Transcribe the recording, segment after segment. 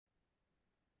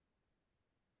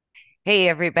Hey,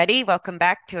 everybody. Welcome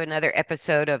back to another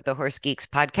episode of the Horse Geeks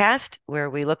podcast,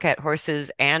 where we look at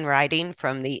horses and riding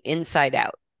from the inside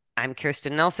out. I'm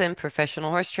Kirsten Nelson, professional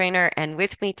horse trainer, and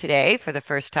with me today for the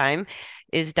first time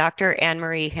is Dr.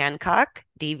 Anne-Marie Hancock,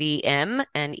 DVM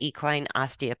and equine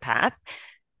osteopath,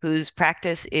 whose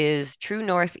practice is True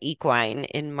North Equine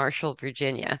in Marshall,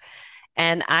 Virginia.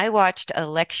 And I watched a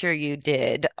lecture you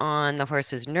did on the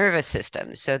horse's nervous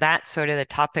system. So that's sort of the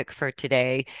topic for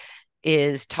today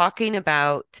is talking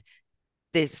about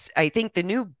this. I think the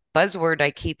new buzzword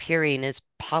I keep hearing is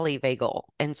polyvagal.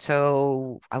 And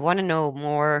so I want to know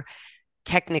more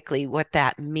technically what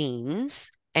that means.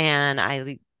 And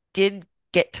I did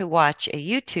get to watch a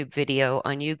YouTube video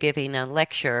on you giving a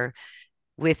lecture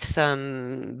with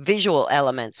some visual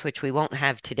elements, which we won't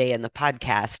have today in the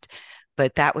podcast,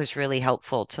 but that was really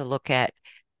helpful to look at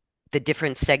the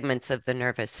different segments of the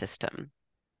nervous system.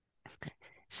 Oh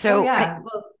So I, yeah.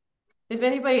 Well, if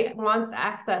anybody wants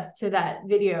access to that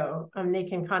video, they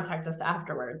can contact us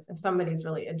afterwards if somebody's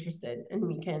really interested, and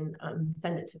we can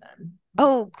send it to them.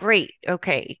 Oh, great.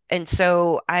 Okay. And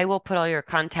so I will put all your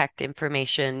contact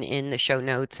information in the show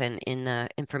notes and in the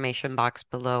information box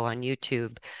below on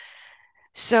YouTube.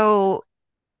 So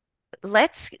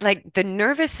let's like the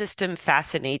nervous system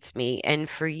fascinates me. And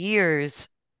for years,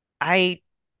 I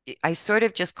I sort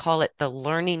of just call it the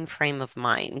learning frame of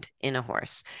mind in a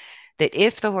horse. That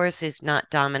if the horse is not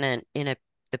dominant in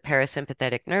the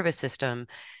parasympathetic nervous system,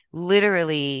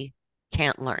 literally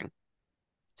can't learn.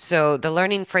 So the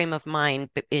learning frame of mind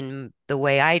in the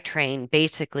way I train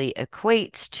basically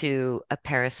equates to a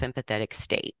parasympathetic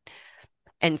state.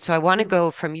 And so I want to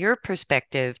go from your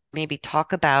perspective, maybe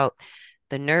talk about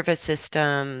the nervous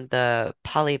system, the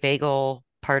polyvagal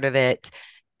part of it,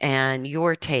 and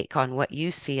your take on what you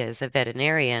see as a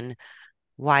veterinarian,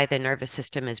 why the nervous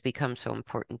system has become so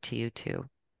important to you too.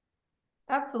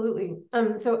 Absolutely.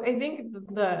 So I think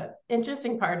the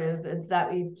interesting part is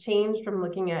that we've changed from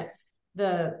looking at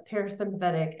the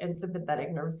parasympathetic and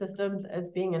sympathetic nervous systems as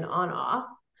being an on-off,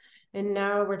 and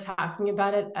now we're talking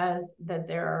about it as that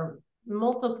there are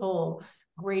multiple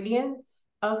gradients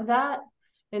of that,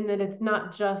 and that it's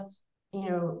not just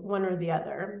one or the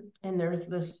other. And there's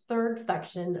this third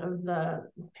section of the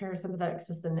parasympathetic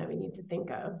system that we need to think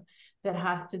of that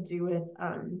has to do with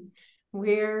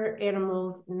where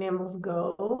mammals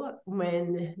go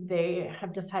when they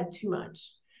have just had too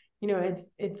much.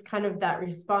 It's kind of that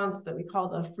response that we call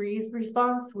the freeze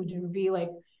response, which would be like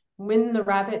when the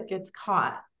rabbit gets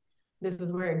caught, this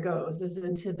is where it goes. This is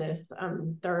into this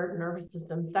third nervous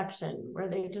system section where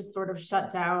they just sort of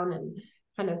shut down and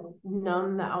kind of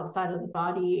numb the outside of the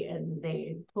body, and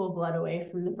they pull blood away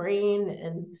from the brain,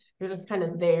 and they're just kind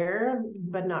of there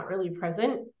but not really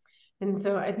present. And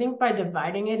so I think by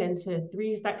dividing it into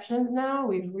three sections now,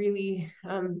 we've really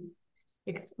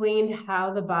explained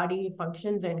how the body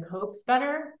functions and copes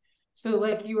better. So,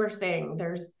 like you were saying,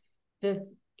 there's this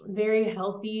very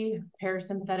healthy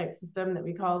parasympathetic system that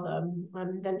we call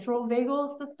the ventral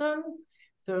vagal system.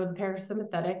 So, the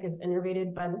parasympathetic is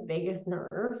innervated by the vagus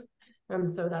nerve.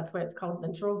 So, that's why it's called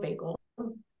ventral vagal,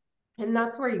 and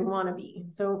that's where you want to be.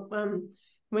 So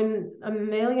when a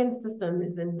mammalian system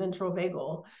is in ventral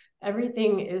vagal,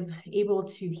 everything is able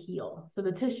to heal. So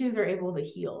the tissues are able to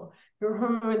heal. Your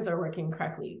hormones are working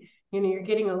correctly. You're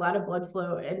getting a lot of blood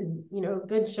flow and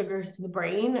good sugars to the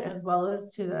brain as well as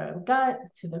to the gut,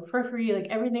 to the periphery. Like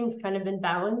everything's kind of in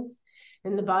balance,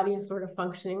 and the body is sort of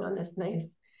functioning on this nice,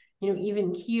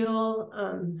 even keel.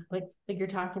 Like you're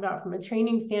talking about from a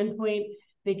training standpoint,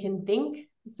 they can think,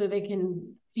 so they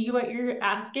can see what you're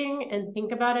asking and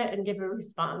think about it and give a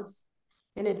response.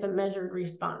 And it's a measured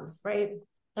response, right?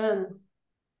 Um,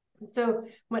 so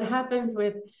what happens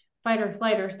with fight or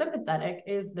flight or sympathetic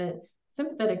is that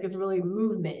sympathetic is really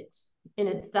movement in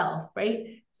itself, right?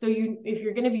 So if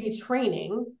you're going to be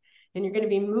training and you're going to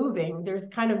be moving, there's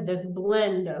kind of this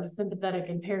blend of sympathetic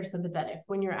and parasympathetic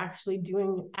when you're actually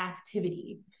doing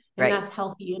activity, and Right, that's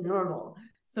healthy and normal.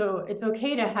 So it's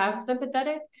okay to have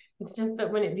sympathetic. It's just that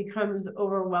when it becomes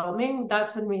overwhelming,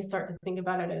 that's when we start to think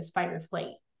about it as fight or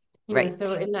flight. So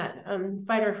right, in that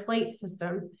fight or flight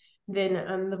system,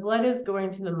 then the blood is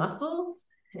going to the muscles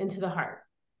and to the heart.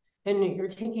 And you're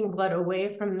taking blood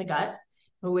away from the gut,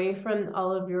 away from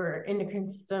all of your endocrine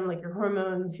system, like your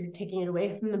hormones, you're taking it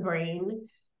away from the brain.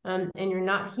 And you're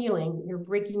not healing, you're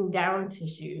breaking down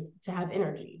tissues to have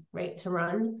energy, right? To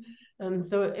run.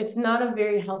 So it's not a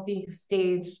very healthy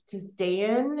stage to stay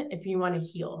in if you want to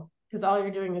heal, because all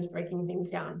you're doing is breaking things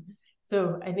down.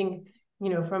 So I think,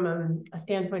 from a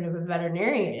standpoint of a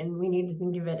veterinarian, we need to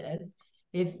think of it as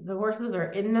if the horses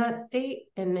are in that state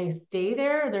and they stay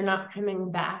there, they're not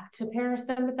coming back to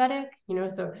parasympathetic,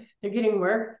 so they're getting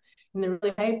worked and they're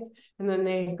really hyped. And then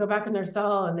they go back in their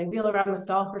stall and they wheel around the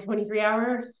stall for 23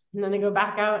 hours. And then they go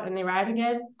back out and they ride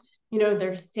again.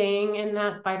 They're staying in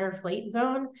that fight or flight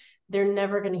zone. They're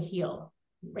never going to heal,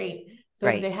 right? So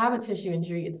if Right. they have a tissue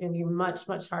injury, it's going to be much,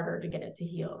 much harder to get it to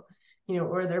heal,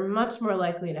 or they're much more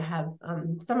likely to have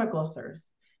stomach ulcers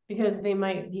because they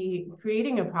might be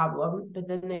creating a problem, but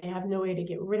then they have no way to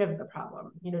get rid of the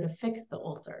problem, to fix the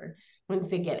ulcer once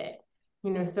they get it.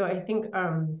 So I think,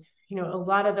 a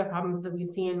lot of the problems that we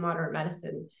see in modern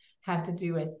medicine have to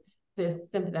do with this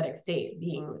sympathetic state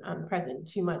being present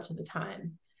too much of the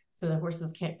time. So the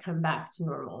horses can't come back to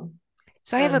normal.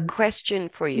 So I have a Um, question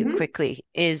for you mhm. quickly.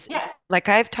 Is Yeah. like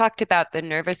I've talked about the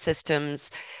nervous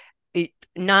systems,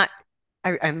 not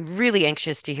I'm really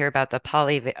anxious to hear about the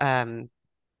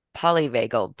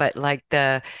polyvagal, but like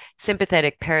the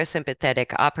sympathetic,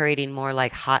 parasympathetic operating more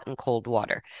like hot and cold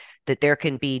water, that there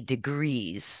can be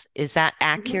degrees. Is that Mhm.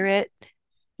 accurate?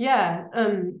 Yeah,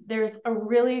 there's a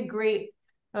really great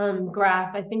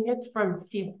graph. I think it's from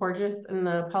Steve Porges and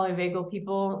the polyvagal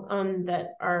people that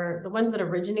are the ones that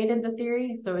originated the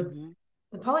theory. So it's Hmm.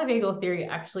 the polyvagal theory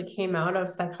actually came out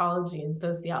of psychology and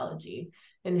sociology.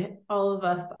 And all of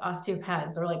us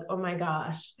osteopaths are like, oh my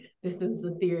gosh, this is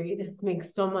the theory. This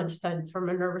makes so much sense from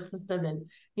a nervous system and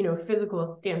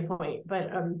physical standpoint. But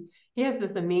he has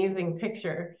this amazing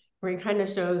picture where he kind of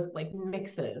shows like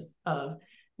mixes of,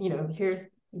 here's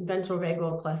ventral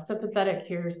vagal plus sympathetic,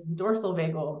 here's dorsal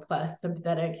vagal plus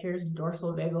sympathetic, here's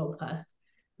dorsal vagal plus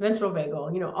ventral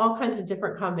vagal, all kinds of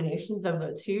different combinations of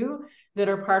the two that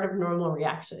are part of normal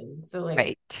reaction. So like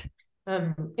Right.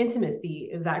 intimacy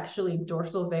is actually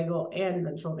dorsal vagal and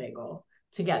ventral vagal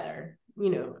together.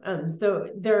 So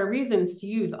there are reasons to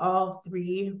use all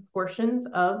three portions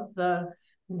of the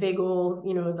vagal,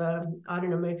 the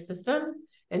autonomic system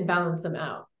and balance them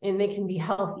out, and they can be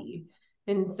healthy.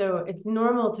 And so it's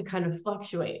normal to kind of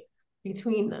fluctuate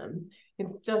between them.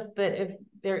 It's just that if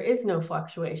there is no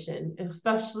fluctuation,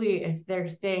 especially if they're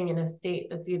staying in a state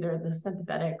that's either the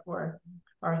sympathetic or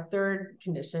our third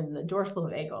condition, the dorsal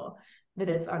vagal, that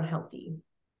it's unhealthy.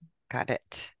 Got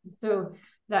it. So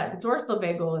that dorsal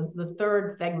vagal is the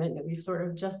third segment that we've sort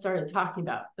of just started talking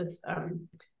about. That's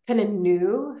kind of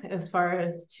new as far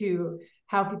as to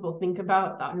how people think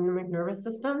about the autonomic nervous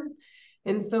system.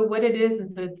 And so what it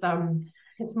is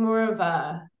it's more of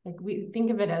a like we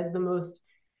think of it as the most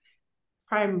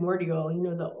primordial,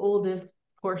 the oldest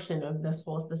portion of this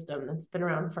whole system that's been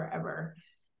around forever.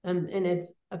 And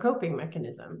it's a coping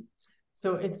mechanism.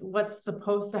 So it's what's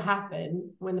supposed to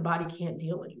happen when the body can't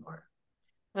deal anymore.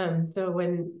 So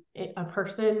when a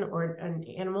person or an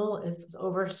animal is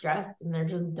overstressed and they're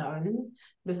just done,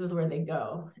 this is where they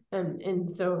go. And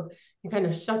so you kind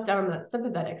of shut down that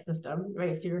sympathetic system,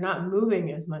 right? So you're not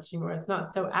moving as much anymore. It's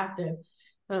not so active.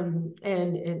 And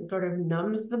it sort of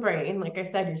numbs the brain. Like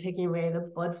I said, you're taking away the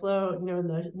blood flow, and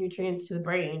the nutrients to the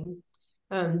brain.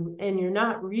 And you're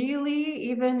not really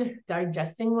even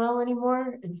digesting well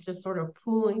anymore. It's just sort of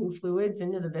pooling fluids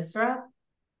into the viscera.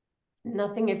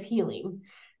 Nothing is healing,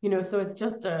 so it's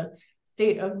just a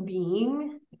state of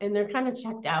being, and they're kind of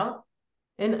checked out.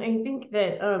 And I think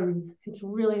that it's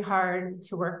really hard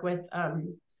to work with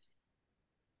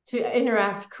to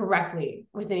interact correctly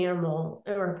with an animal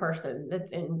or a person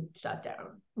that's in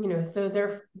shutdown. So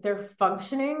they're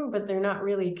functioning, but they're not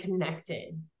really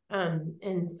connected.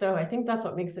 And so I think that's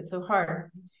what makes it so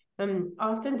hard.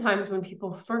 Oftentimes when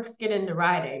people first get into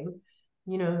riding,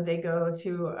 they go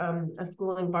to a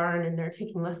schooling barn and they're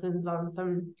taking lessons on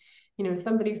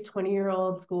somebody's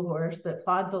 20-year-old school horse that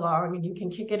plods along, and you can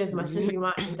kick it as much as you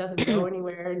want and it doesn't go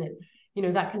anywhere,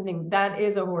 and that kind of thing. That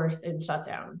is a horse in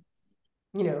shutdown.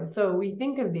 So we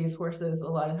think of these horses a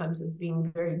lot of times as being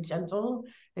very gentle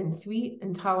and sweet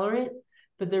and tolerant,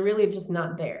 but they're really just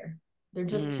not there. They're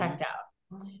just Mm, checked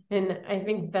out. And I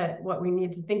think that what we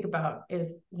need to think about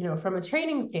is, from a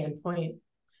training standpoint,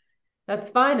 that's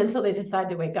fine until they decide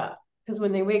to wake up. Because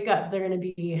when they wake up, they're going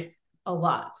to be a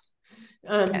lot.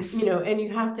 yes. And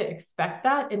you have to expect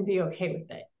that and be okay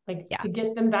with it. Like Yeah. to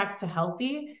get them back to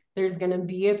healthy, there's going to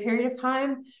be a period of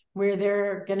time where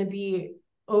they're going to be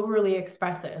overly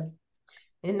expressive,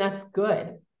 and that's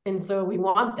good. And so we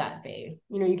want that phase.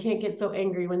 You can't get so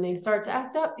angry when they start to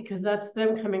act up because that's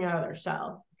them coming out of their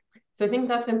shell. So I think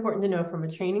that's important to know from a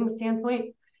training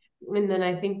standpoint. And then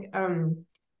I think from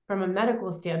a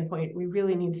medical standpoint, we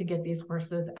really need to get these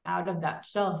horses out of that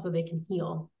shell so they can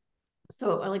heal.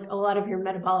 So like a lot of your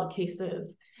metabolic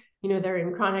cases, they're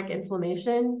in chronic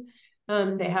inflammation.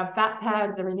 They have fat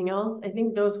pads, everything else. I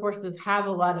think those horses have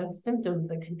a lot of symptoms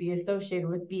that could be associated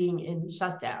with being in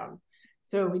shutdown.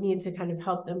 So we need to kind of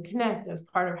help them connect as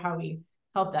part of how we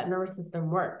help that nervous system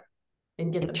work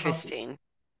and get them healthy. Interesting.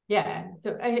 Yeah.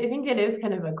 So I think it is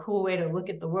kind of a cool way to look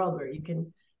at the world where you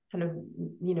can kind of,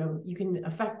 you can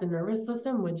affect the nervous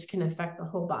system, which can affect the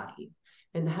whole body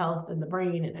and the health and the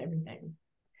brain and everything.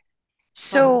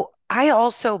 Um, So I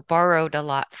also borrowed a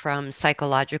lot from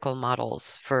psychological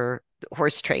models for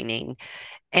horse training.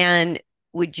 And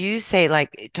would you say,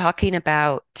 like, talking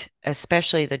about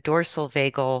especially the dorsal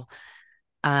vagal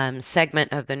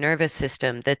segment of the nervous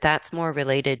system, that that's more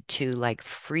related to like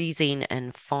freezing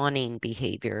and fawning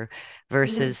behavior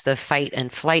mhm. versus the fight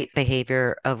and flight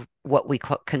behavior of what we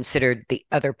considered the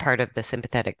other part of the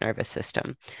sympathetic nervous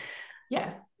system?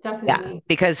 Yes, Yeah, definitely.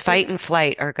 because fight It, and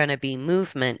flight are going to be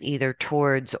movement either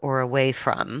towards or away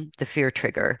from the fear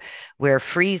trigger, where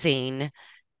freezing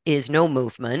is no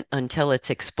movement until it's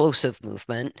explosive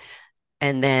movement.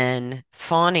 And then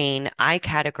fawning, I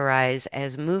categorize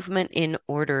as movement in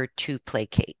order to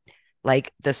placate.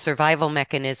 Like the survival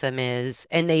mechanism is,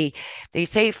 and they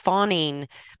say fawning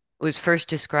was first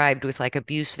described with like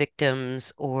abuse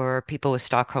victims or people with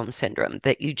Stockholm syndrome,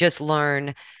 that you just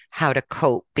learn how to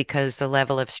cope because the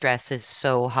level of stress is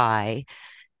so high.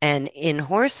 And in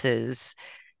horses,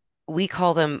 we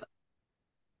call them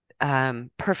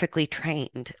perfectly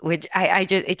trained, which I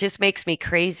just, it just makes me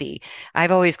crazy.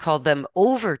 I've always called them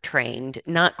overtrained,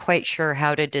 not quite sure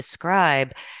how to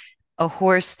describe a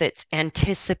horse that's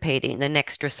anticipating the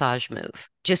next dressage move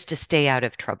just to stay out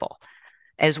of trouble,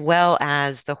 as well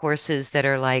as the horses that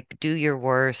are like, do your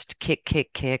worst, kick,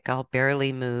 kick, kick, I'll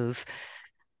barely move.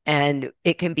 And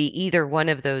it can be either one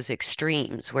of those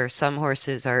extremes where some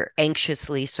horses are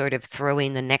anxiously sort of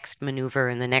throwing the next maneuver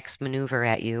and the next maneuver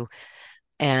at you,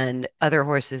 and other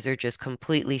horses are just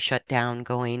completely shut down,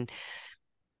 going,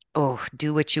 oh,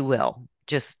 do what you will.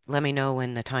 Just let me know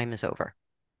when the time is over.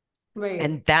 right,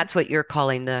 And that's what you're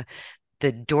calling the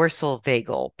dorsal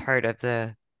vagal part of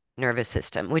the nervous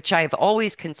system, which I've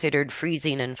always considered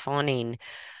freezing and fawning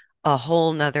a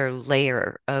whole nother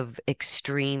layer of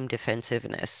extreme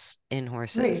defensiveness in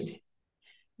horses. right.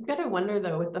 I've got to wonder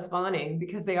though with the fawning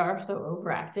because they are so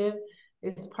overactive.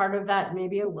 Is part of that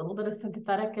maybe a little bit of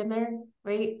sympathetic in there,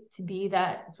 right? To be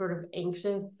that sort of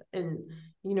anxious and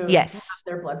to have Yes,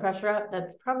 their blood pressure up.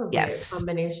 That's probably a yes,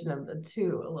 combination of the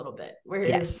two a little bit.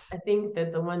 Whereas yes. I think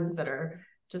that the ones that are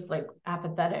just like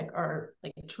apathetic are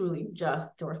like truly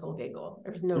just dorsal vagal.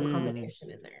 There's no Mm, combination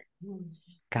in there. You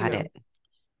got know, it.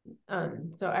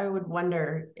 so I would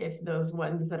wonder if those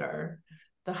ones that are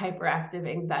the hyperactive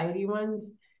anxiety ones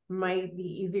might be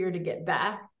easier to get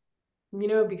back,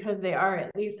 because they are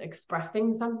at least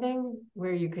expressing something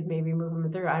where you could maybe move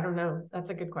them through. I don't know. That's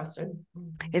a good question.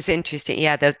 It's interesting.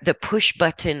 Yeah, the push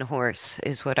button horse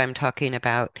is what I'm talking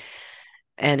about.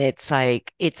 And it's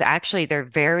like, it's actually, they're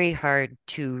very hard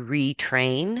to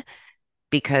retrain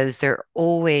because they're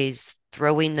always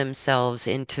throwing themselves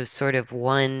into sort of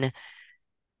one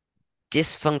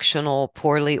dysfunctional,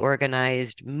 poorly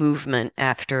organized movement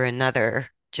after another,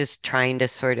 just trying to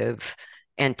sort of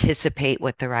anticipate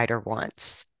what the rider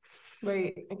wants.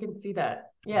 Right. I can see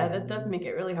that. Yeah, that does make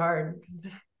it really hard.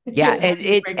 Yeah, How do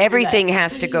you it's break through that? everything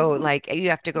has to go, like, you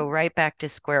have to go right back to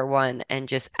square one and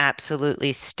just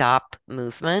absolutely stop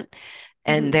movement.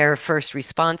 And Mhm, their first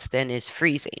response then is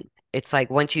freezing. It's like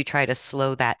once you try to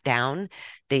slow that down,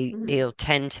 mhm. they'll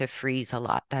tend to freeze a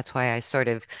lot. That's why I sort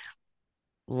of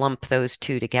lump those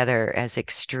two together as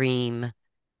extreme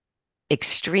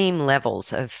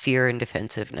levels of fear and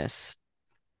defensiveness.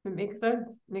 It makes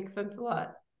sense. Makes sense a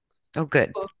lot. Oh,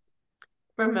 good. So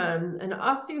from an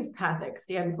osteopathic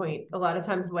standpoint, a lot of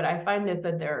times what I find is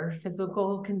that there are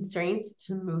physical constraints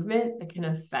to movement that can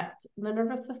affect the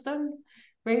nervous system,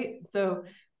 right? So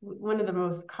one of the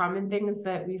most common things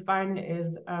that we find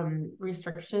is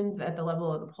restrictions at the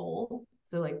level of the pole.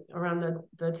 So like around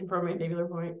the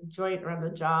temporomandibular joint, around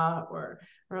the jaw, or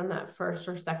around that first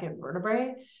or second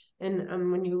vertebrae.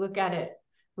 And when you look at it,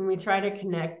 when we try to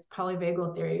connect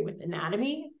polyvagal theory with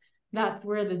anatomy, that's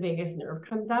where the vagus nerve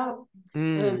comes out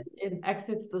and Mm, it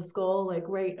exits the skull like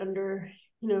right under,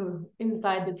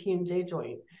 inside the TMJ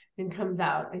joint and comes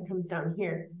out and comes down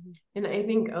here. And I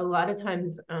think a lot of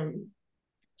times,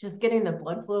 just getting the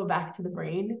blood flow back to the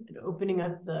brain and opening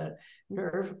up the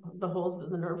holes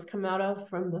that the nerves come out of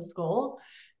from the skull,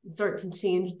 start to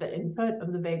change the input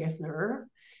of the vagus nerve.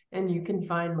 And you can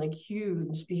find like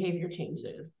huge behavior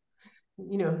changes,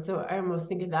 so I almost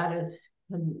think of that as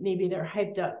maybe they're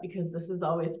hyped up because this is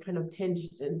always kind of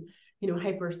tinged and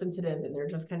hypersensitive and they're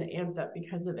just kind of amped up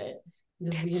because of it.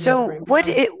 just because of the So brain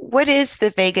power. what is the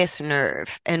vagus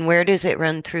nerve and where does it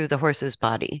run through the horse's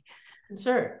body?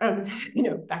 Sure.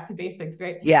 Back to basics,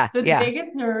 right? Yeah, So the yeah. vagus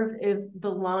nerve is the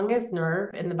longest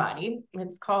nerve in the body.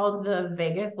 It's called the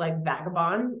vagus, like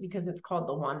vagabond, because it's called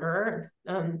the wanderer.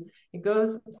 It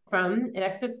goes it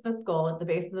exits the skull at the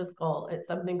base of the skull. It's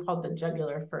something called the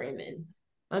jugular foramen.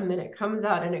 And it comes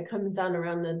out and it comes down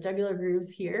around the jugular grooves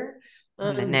here.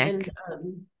 On the And neck.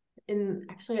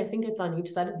 actually, I think it's on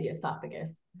each side of the esophagus.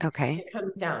 Okay. It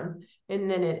comes down and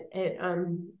then it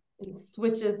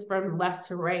switches from left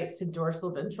to right to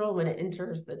dorsal ventral when it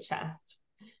enters the chest.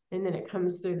 And then it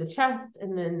comes through the chest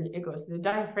and then it goes through the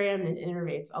diaphragm and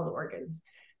innervates all the organs.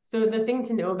 So the thing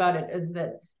to know about it is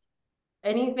that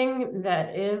anything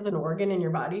that is an organ in your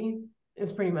body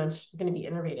is pretty much going to be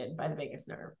innervated by the vagus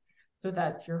nerve. So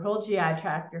that's your whole GI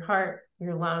tract, your heart,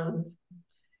 your lungs,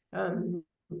 um,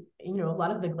 a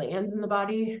lot of the glands in the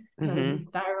body, Mm-hmm.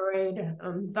 thyroid,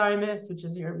 thymus, which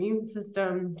is your immune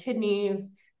system, kidneys,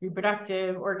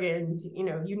 reproductive organs,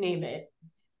 you name it.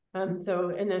 And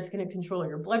that's going to control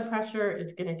your blood pressure.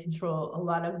 It's going to control a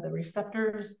lot of the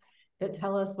receptors that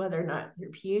tell us whether or not your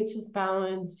pH is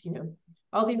balanced.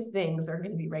 All these things are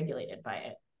going to be regulated by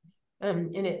it.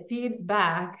 And it feeds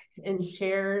back and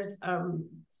shares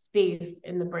space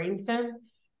in the brainstem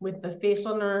with the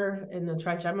facial nerve and the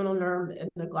trigeminal nerve and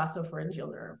the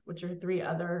glossopharyngeal nerve, which are three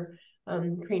other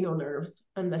cranial nerves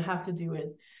that have to do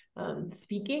with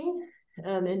speaking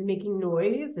and making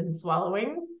noise and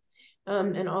swallowing,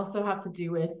 and also have to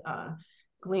do with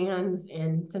glands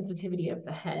and sensitivity of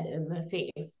the head and the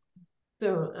face.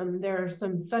 So there are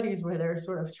some studies where they're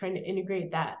sort of trying to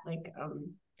integrate that, like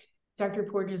Dr.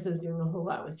 Porges is doing a whole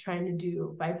lot with trying to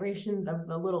do vibrations of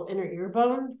the little inner ear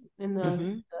bones in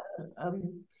Mm-hmm.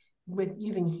 with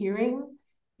using hearing,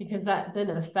 because that then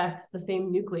affects the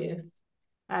same nucleus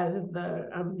as the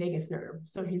vagus nerve.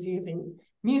 So he's using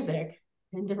music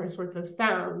and different sorts of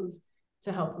sounds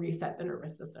to help reset the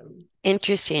nervous system.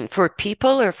 Interesting. For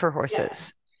people or for Yeah,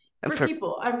 horses? for For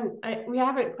people. We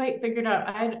haven't quite figured out.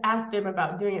 I had asked him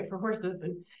about doing it for horses,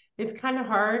 and it's kind of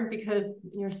hard because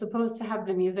you're supposed to have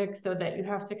the music so that you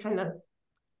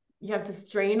have to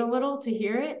strain a little to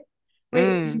hear it,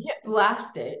 right? So you mm, can't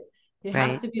blast it. It has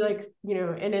right. to be like,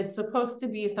 and it's supposed to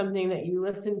be something that you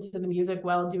listen to the music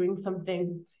while doing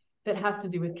something that has to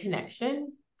do with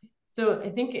connection. So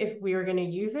I think if we were going to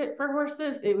use it for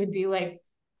horses, it would be like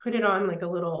put it on like a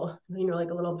little, like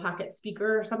a little pocket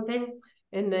speaker or something,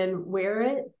 and then wear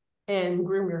it and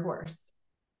groom your horse.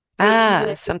 So it would be Ah,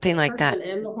 like the something like that. person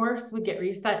and the horse would get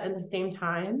reset at the same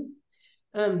time,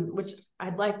 which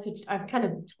I've kind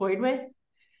of toyed with.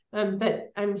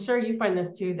 But I'm sure you find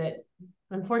this too, that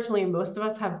unfortunately most of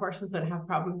us have horses that have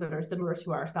problems that are similar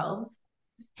to ourselves,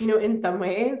 in some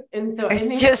ways. And so I I was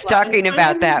think a just lot of talking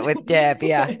about times, that with Deb.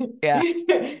 Yeah. Yeah.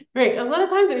 right, a lot of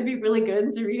times it would be really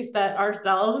good to reset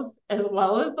ourselves as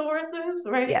well as the horses,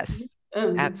 right? Yes. So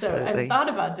I've Absolutely. thought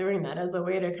about doing that as a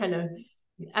way to kind of,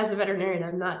 as a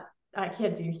veterinarian, I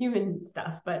can't do human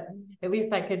stuff, but at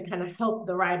least I could kind of help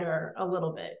the rider a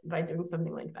little bit by doing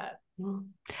something like that. Mhm.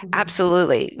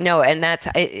 Absolutely. No, and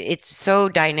it's so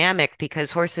dynamic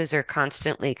because horses are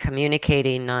constantly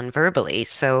communicating non-verbally.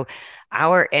 So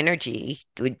our energy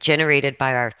generated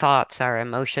by our thoughts, our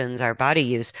emotions, our body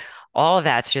use, all of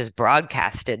that's just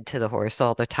broadcasted to the horse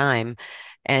all the time.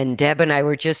 And Deb and I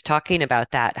were just talking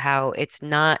about that, how it's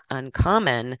not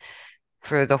uncommon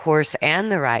for the horse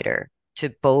and the rider to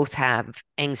both have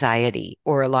anxiety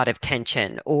or a lot of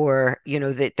tension or,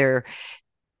 that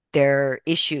their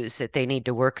issues that they need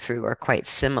to work through are quite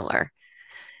similar.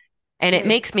 And it Right.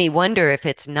 makes me wonder if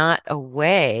it's not a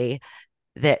way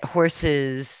that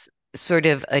horses sort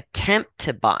of attempt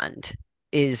to bond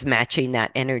is matching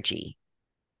that energy.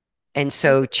 And I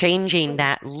so changing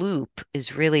that loop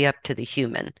is really up to the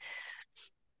human.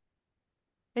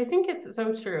 I think it's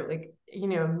so true. Like,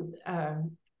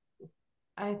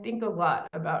 I think a lot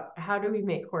about how do we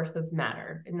make horses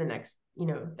matter in the next,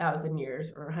 1,000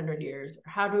 years or 100 years?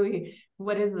 Or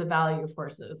what is the value of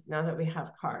horses now that we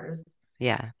have cars?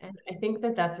 Yeah. And I think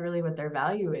that that's really what their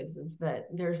value is that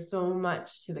there's so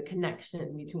much to the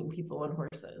connection between people and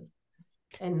horses.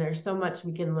 And there's so much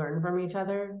we can learn from each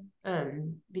other,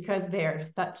 because they are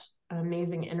such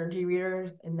amazing energy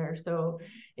readers and they're so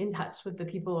in touch with the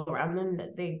people around them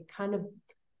that they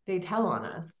tell on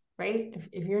us, right?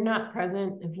 If you're not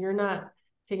present, if you're not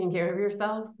taking care of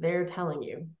yourself, they're telling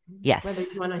you, whether you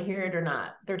Yes. want to hear it or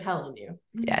not, they're telling you.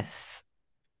 Yes.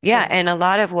 Yeah. So And a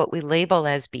lot of what we label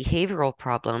as behavioral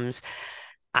problems,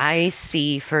 I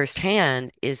see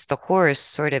firsthand is the horse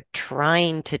sort of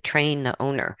trying to train the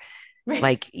owner. Right.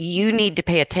 Like, you need to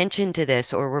pay attention to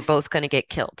this or we're both going to get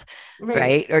killed, Right.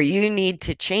 right? Or you need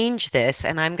to change this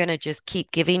and I'm going to just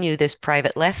keep giving you this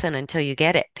private lesson until you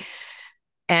get it.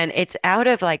 And it's out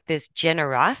of like this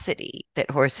generosity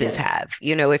that horses Yes. have.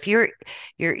 You know, if you're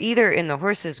either in the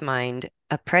horse's mind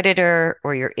a predator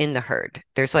or you're in the herd.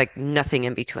 There's like nothing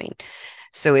in between.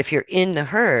 So if you're in the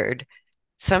herd,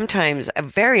 sometimes,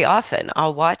 very often,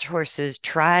 I'll watch horses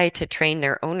try to train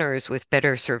their owners with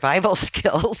better survival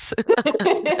skills.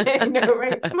 I know,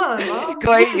 right? Come on, mom.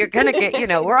 Going, you're gonna get,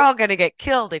 we're all gonna get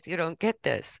killed if you don't get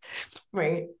this.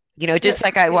 Right. Just Yep.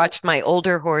 like I watched my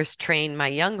older horse train my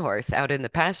young horse out in the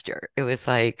pasture. It was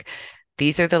like,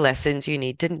 these are the lessons you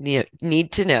need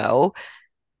to know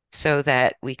so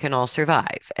that we can all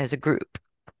survive as a group.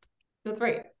 That's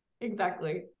right.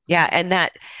 Exactly. Yeah, and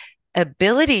that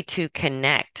ability to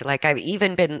connect. Like I've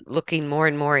even been looking more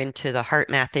and more into the Heart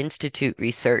Math Institute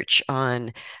research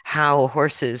on how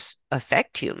horses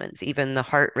affect humans, even the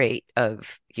heart rate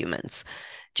of humans,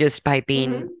 just by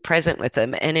being Hmm. present with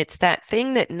them. And it's that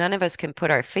thing that none of us can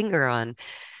put our finger on,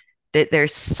 that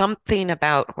there's something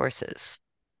about horses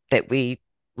that we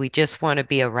just want to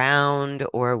be around,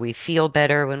 or we feel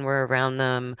better when we're around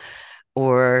them,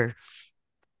 or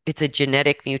it's a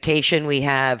genetic mutation we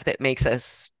have that makes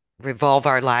us revolve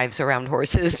our lives around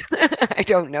horses. I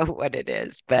don't know what it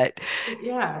is, but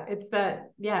Yeah, it's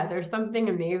that, yeah, there's something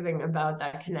amazing about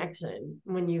that connection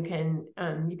when you can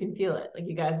feel it. Like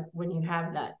you guys, when you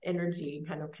have that energy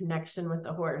kind of connection with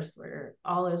the horse where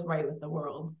all is right with the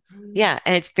world. yeah,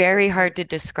 and it's very hard It's, to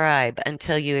describe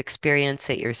until you experience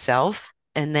it yourself,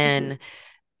 and then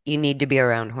you need to be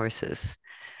around horses.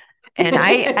 And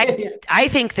yeah. I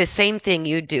think the same thing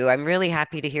you do. I'm really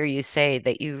happy to hear you say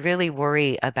that you really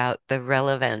worry about the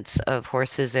relevance of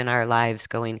horses in our lives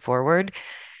going forward.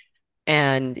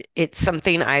 And it's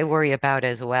something I worry about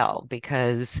as well,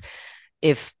 because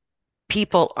if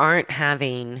people aren't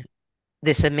having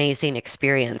this amazing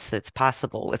experience that's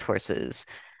possible with horses,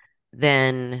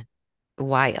 then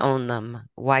why own them?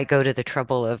 Why go to the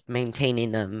trouble of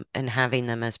maintaining them and having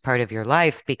them as part of your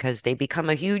life? Because they become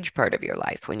a huge part of your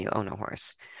life when you own a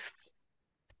horse.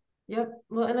 Yep.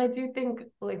 Well, and I do think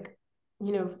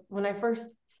when I first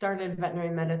started veterinary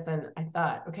medicine, I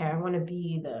thought, okay, I want to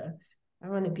be the,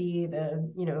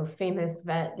 famous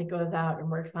vet that goes out and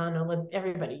works on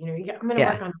everybody, I'm going to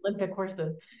Yeah, work on Olympic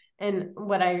horses. And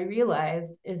what I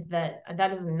realized is that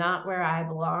that is not where I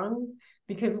belong,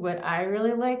 because what I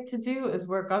really like to do is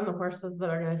work on the horses that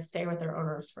are going to stay with their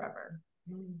owners forever.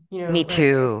 me Like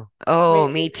too. Oh, right,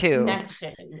 me it's too.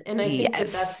 connection. And I think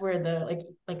that that's Yes, where the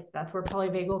that's where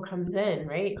polyvagal comes in,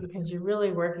 right? Because you're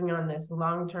really working on this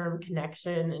long-term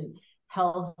connection and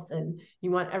health, and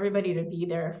you want everybody to be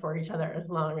there for each other as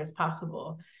long as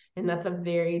possible. And that's a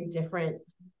very different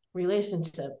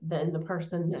relationship than the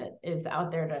person that is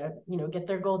out there to, get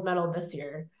their gold medal this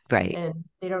year, right, and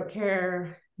they don't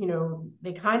care.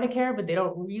 They kind of care, but they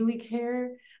don't really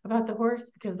care about the horse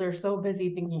because they're so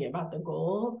busy thinking about the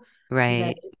goal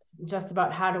that right, it's just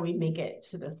about how do we make it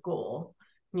to this goal.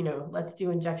 Let's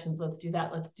do injections, let's do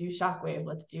that, let's do shockwave,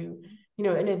 let's do,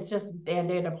 and it's just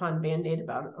band-aid upon band-aid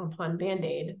upon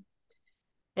band-aid.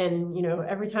 And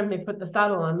every time they put the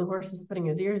saddle on, the horse is putting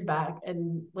his ears back,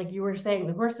 and like you were saying,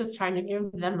 the horse is trying to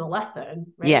give them the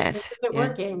lesson, right? This yes. isn't Yeah.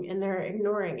 working, and they're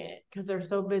ignoring it because they're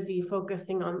so busy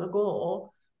focusing on the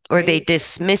goal, Or they right?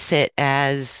 dismiss it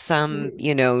as some,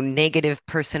 Mhm. negative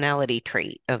personality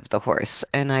trait of the horse.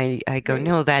 And I go, Right,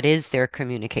 no, that is their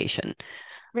communication.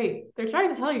 right, they're trying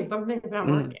to tell you something's not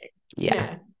Mm, working. yeah.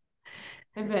 Yeah.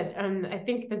 But I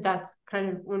think that that's kind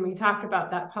of when we talk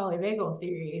about that polyvagal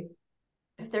theory,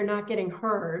 if they're not getting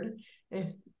heard,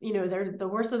 if they're the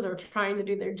horses are trying to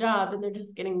do their job and they're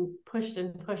just getting pushed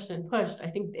and pushed and pushed, I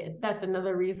think that's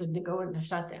another reason to go into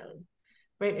shutdown,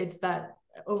 right? It's that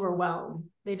overwhelm.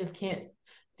 They just can't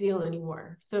deal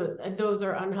anymore. So those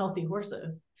are unhealthy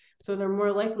horses. So they're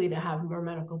more likely to have more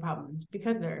medical problems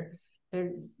because they're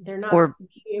they're not Or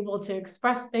being able to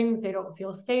express things. They don't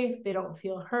feel safe. They don't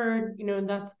feel heard. And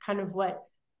that's kind of what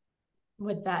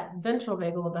that ventral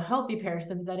vagal, the healthy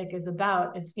parasympathetic, is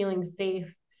about, is feeling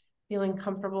safe, feeling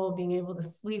comfortable, being able to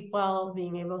sleep well,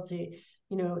 being able to,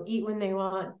 eat when they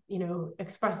want,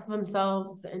 express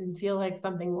themselves and feel like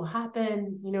something will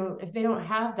happen. If they don't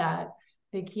have that,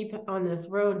 they keep on this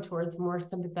road towards more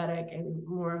sympathetic and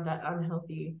more of that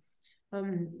unhealthy,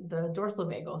 the dorsal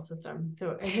vagal system.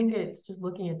 So I think it's just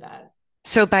looking at that.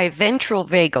 so by ventral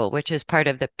vagal, which is part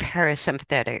of the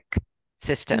parasympathetic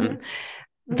system,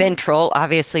 Mm-hmm. Mm-hmm. ventral,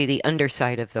 obviously the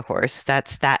underside of the horse,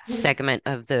 that's that Mm-hmm. segment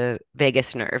of the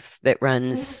vagus nerve that Mm-hmm.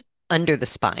 runs under the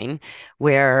spine,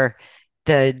 where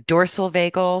the dorsal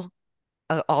vagal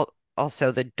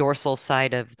also the dorsal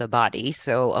side of the body,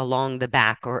 so along the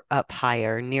back or up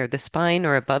higher near the spine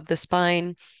or above the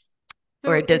spine,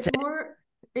 or So does it's it? more,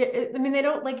 I mean, they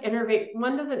don't like innervate.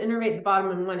 One doesn't innervate the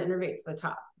bottom and one innervates the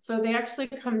top. So they actually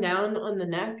come down on the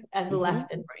neck as Hmm.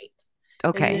 left and right.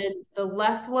 And Okay. then the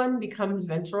left one becomes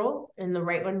ventral and the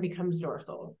right one becomes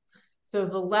dorsal. So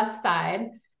the left side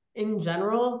in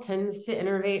general tends to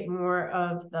innervate more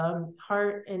of the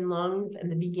heart and lungs and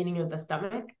the beginning of the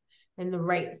stomach. And the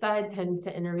right side tends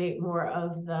to innervate more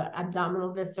of the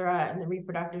abdominal viscera and the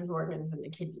reproductive organs and the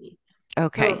kidney. So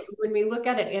Okay. when we look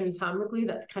at it anatomically,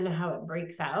 that's kind of how it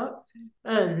breaks out.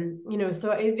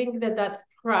 So I think that that's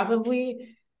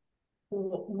probably,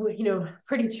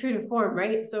 pretty true to form,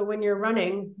 right? So when you're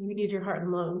running, you need your heart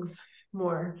and lungs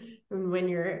more. And when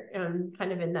you're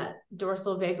kind of in that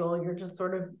dorsal vagal, you're just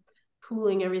sort of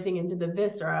pooling everything into the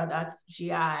viscera. That's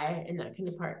GI and that kind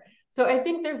of part. So I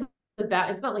think there's the bat.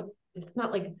 It's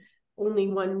not like only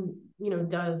one,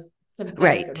 does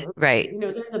sympathetic Right. or Right.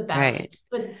 there's a Right. balance,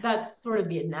 but that's sort of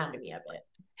the anatomy of it.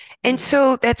 And Mm.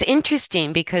 so that's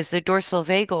interesting because the dorsal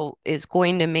vagal is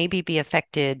going to maybe be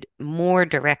affected more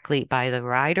directly by the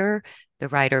rider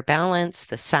balance,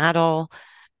 the saddle,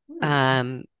 Hmm.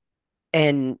 um,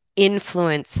 and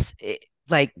influence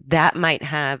like that might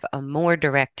have a more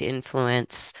direct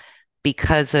influence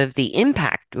because of the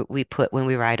impact we put when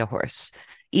we ride a horse.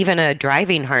 Even a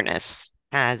driving harness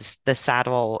has the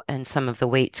saddle and some of the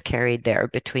weights carried there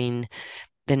between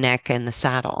the neck and the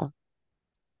saddle.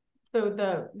 So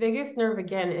the vagus nerve,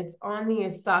 again, it's on the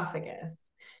esophagus.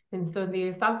 And so the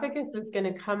esophagus is going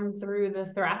to come through the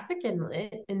thoracic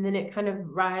inlet and then it kind of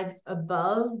rides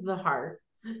above the heart,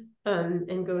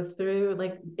 and goes through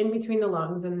like in between the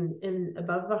lungs and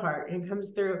above the heart and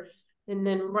comes through. And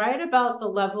then right about the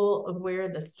level of where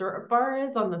the stirrup bar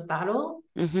is on the saddle,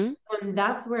 Hmm. and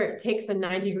that's where it takes a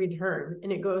 90-degree turn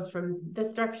and it goes from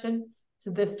this direction to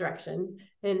this direction.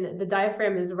 And the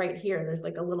diaphragm is right here. There's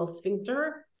like a little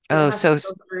sphincter that it Oh, has to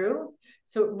so go through.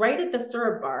 So right at the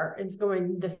stirrup bar, it's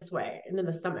going this way into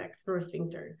the stomach through a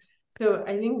sphincter. So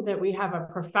I think that we have a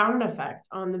profound effect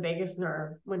on the vagus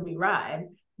nerve when we ride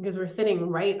because we're sitting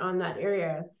right on that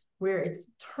area where it's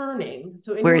turning.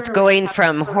 So where it's anywhere where you going have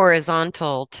from a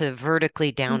horizontal to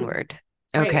vertically Mhm. downward.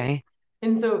 Right. Okay.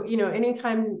 And so,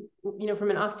 anytime,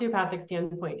 from an osteopathic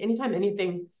standpoint, anytime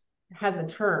anything has a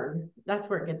turn, that's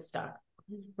where it gets stuck,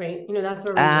 right? That's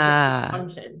where we look at Ah,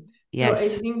 dysfunction. So I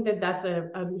yes. think that that's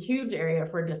a huge area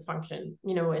for dysfunction,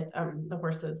 with the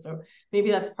horses. So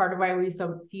maybe that's part of why we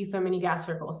see so many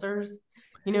gastric ulcers,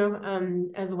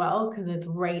 as well, because it's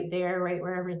right there, right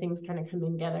where everything's kind of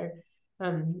coming together.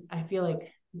 I feel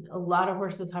like a lot of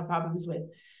horses have problems with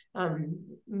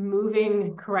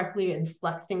moving correctly and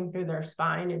flexing through their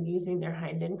spine and using their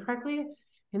hind end correctly.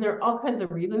 And there are all kinds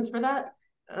of reasons for that.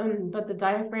 But the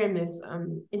diaphragm is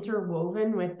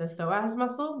interwoven with the psoas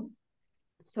muscle.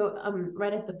 So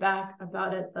right at the back,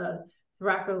 about at the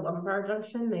thoracolumbar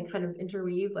junction, they kind of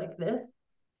interweave like this.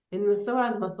 And the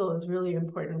psoas muscle is really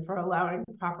important for allowing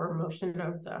proper motion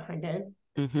of the hind end.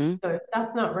 Hmm. So if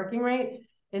that's not working right,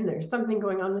 and there's something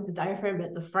going on with the diaphragm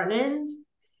at the front end,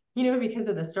 because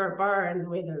of the stirrup bar and the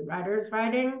way the rider is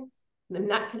riding, then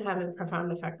that could have a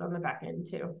profound effect on the back end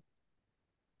too.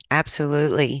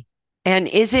 Absolutely. And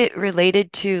is it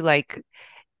related to like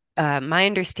my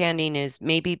understanding is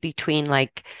maybe between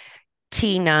like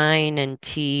T9 and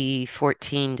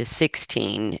T14 to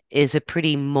 16 is a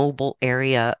pretty mobile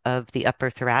area of the upper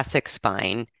thoracic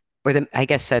spine, or I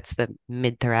guess that's the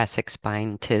mid thoracic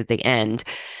spine to the end,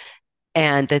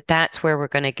 and that's where we're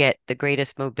going to get the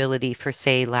greatest mobility for,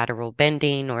 say, lateral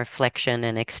bending or flexion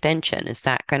and extension. Is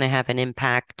that going to have an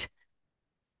impact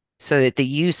so that the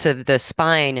use of the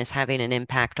spine is having an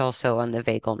impact also on the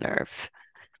vagal nerve?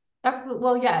 Absolutely.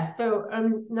 Well, yes. So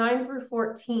 9 through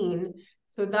 14.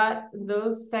 So that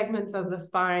those segments of the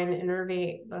spine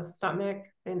innervate the stomach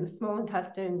and the small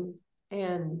intestine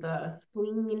and the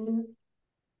spleen.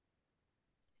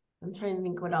 I'm trying to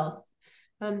think what else.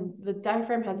 The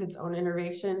diaphragm has its own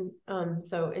innervation,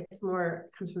 so it's more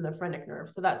comes from the phrenic nerve,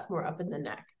 so that's more up in the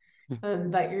neck.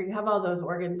 But you have all those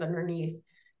organs underneath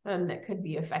that could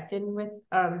be affected with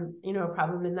a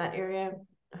problem in that area.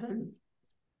 I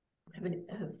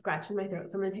have a scratch in my throat,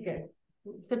 so I'm gonna take a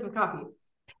sip of coffee.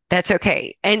 That's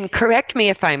okay. And correct me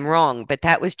if I'm wrong, but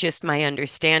that was just my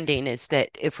understanding is that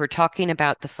if we're talking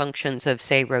about the functions of,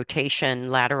 say, rotation,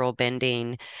 lateral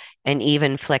bending, and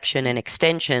even flexion and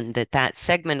extension, that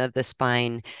segment of the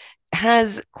spine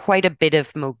has quite a bit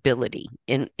of mobility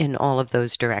in all of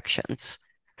those directions.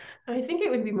 I think it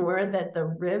would be more that the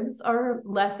ribs are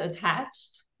less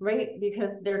attached. right?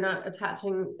 Because they're not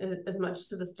attaching as much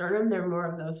to the sternum. They're more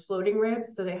of those floating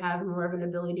ribs, so they have more of an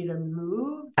ability to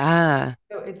move. Ah,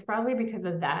 So it's probably because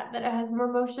of that that it has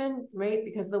more motion, right?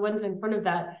 Because the ones in front of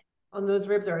that on those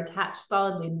ribs are attached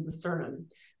solidly to the sternum.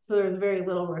 So there's very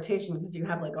little rotation because you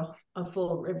have like a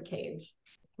full rib cage,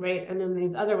 right? And then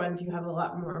these other ones, you have a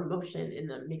lot more motion in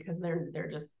them because they're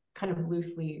just kind of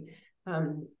loosely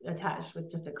attached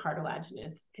with just a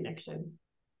cartilaginous connection.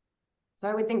 So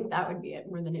I would think that would be it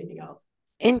more than anything else.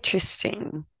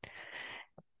 interesting.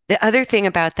 The other thing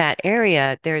about that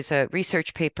area, there's a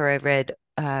research paper I read.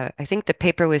 I think the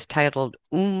paper was titled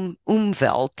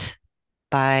Umwelt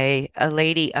by a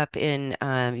lady up in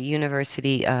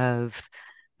University of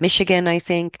Michigan, I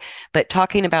think, but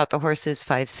talking about the horse's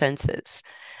five senses.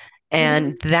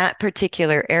 And Mm-hmm. that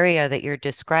particular area that you're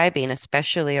describing,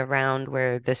 especially around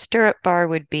where the stirrup bar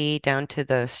would be down to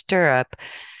the stirrup,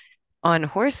 on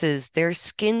horses, their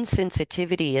skin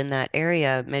sensitivity in that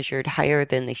area measured higher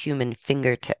than the human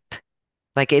fingertip.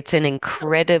 Like it's an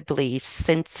incredibly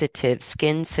sensitive,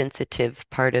 skin sensitive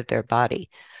part of their body.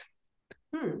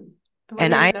 Hmm. I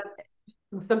And wonder if I,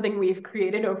 that's something we've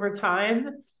created over time.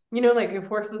 You know, like if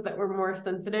horses that were more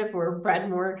sensitive were bred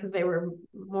more because they were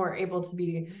more able to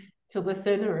be to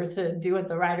listen or to do what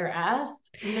the rider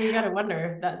asked. You know, you got to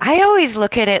wonder if that's I always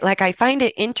look at it like I find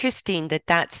it interesting that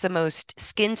that's the most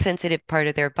skin sensitive part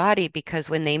of their body because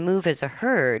when they move as a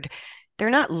herd, they're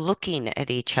not looking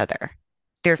at each other.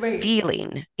 They're right.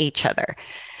 feeling each other.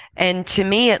 And to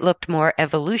me, it looked more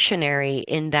evolutionary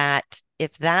in that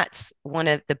if that's one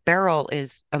of the barrel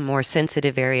is a more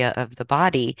sensitive area of the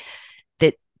body,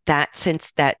 that that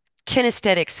sense that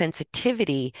kinesthetic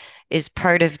sensitivity is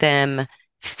part of them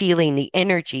feeling the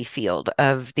energy field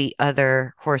of the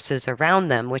other horses around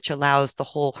them, which allows the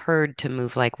whole herd to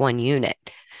move like one unit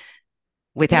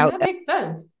And without that makes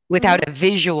sense. without Mm-hmm. a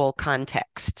visual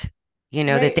context, that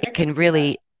Right. they I can can see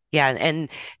that. really, yeah. And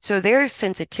so their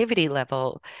sensitivity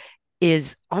level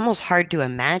is almost hard to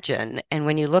imagine. And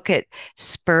when you look at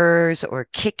spurs or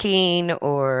kicking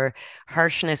or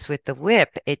harshness with the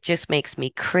whip, it just makes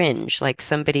me cringe, like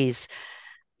somebody's,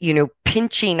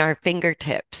 pinching our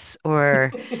fingertips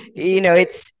or,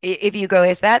 if you go,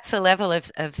 if that's a level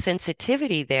of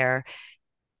sensitivity there,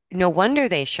 no wonder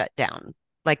they shut down.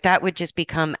 Like that would just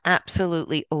become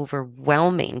absolutely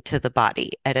overwhelming to the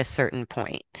body at a certain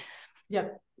point.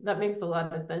 Yep, that makes a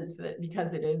lot of sense that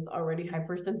because it is already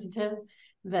hypersensitive,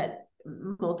 that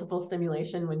multiple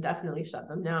stimulation would definitely shut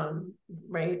them down,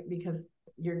 right? Because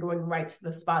you're going right to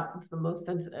the spot that's the most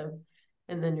sensitive,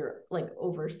 and then you're like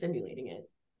overstimulating it.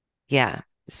 Yeah.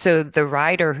 So the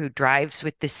rider who drives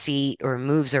with the seat or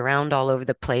moves around all over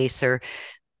the place, or,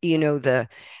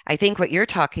 I think what you're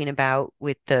talking about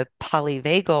with the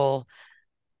polyvagal,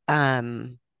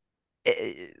 um,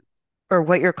 eh, or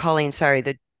what you're calling, sorry,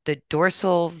 the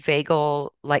dorsal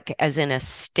vagal, like as in a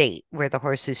state where the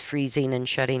horse is freezing and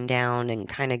shutting down and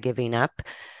kind of giving up,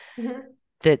 Mm-hmm.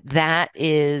 that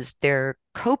is their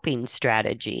coping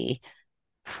strategy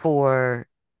for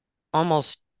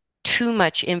almost too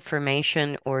much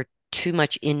information or too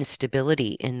much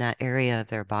instability in that area of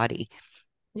their body.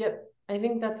 Yep, I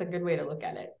think that's a good way to look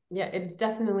at it. Yeah, it's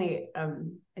definitely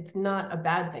it's not a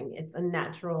bad thing. It's a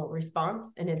natural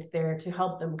response and it's there to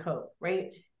help them cope,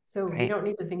 right? So we Right. don't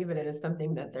need to think of it as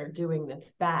something that they're doing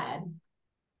that's bad.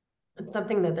 It's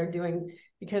something that they're doing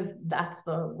because that's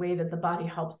the way that the body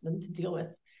helps them to deal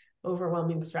with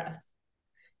overwhelming stress,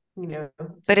 you know,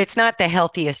 But just it's not the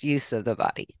healthiest use of the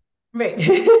body.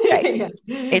 right. Right. Yeah.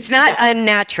 It's not Yeah,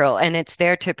 unnatural and it's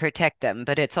there to protect them,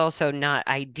 but it's also not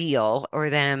ideal or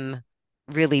them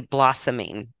really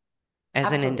blossoming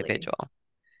as an absolutely. individual.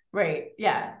 Right.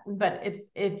 Yeah. But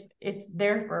it's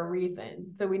there for a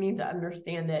reason. So we need to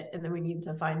understand it and then we need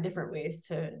to find different ways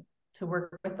to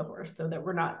work with the horse so that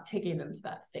we're not taking them to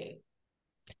that state.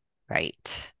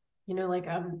 Right. You know, like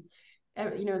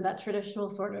you know, that traditional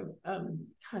sort of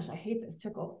gosh, I hate this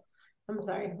tickle. I'm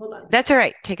sorry. Hold on. That's all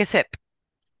right. Take a sip.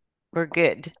 We're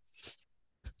good.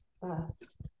 Uh,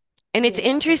 And give it's me a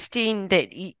second. interesting that,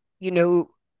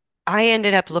 I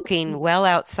ended up looking well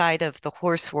outside of the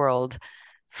horse world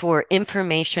for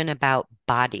information about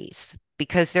bodies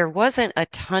because there wasn't a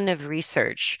ton of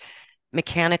research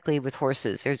mechanically with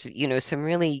horses. There's, some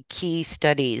really key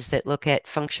studies that look at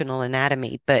functional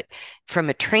anatomy, but from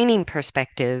a training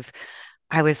perspective,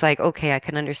 I was like, okay, I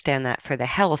can understand that for the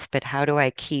health, but how do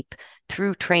I keep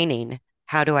through training?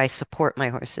 How do I support my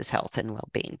horse's health and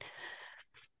well-being?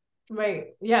 Right.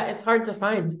 Yeah, it's hard to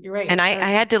find. You're And right. I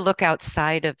had to look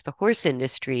outside of the horse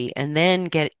industry and then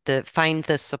find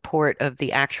the support of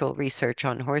the actual research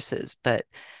on horses. But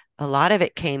A lot of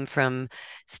it came from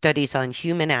studies on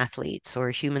human athletes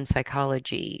or human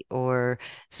psychology or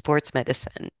sports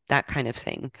medicine, that kind of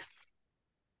thing.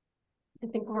 I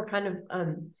think we're kind of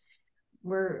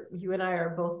we're you and I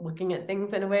are both looking at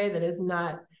things in a way that is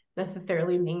not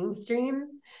necessarily mainstream.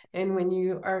 And when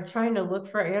you are trying to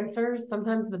look for answers,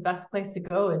 sometimes the best place to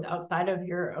go is outside of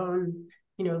your own,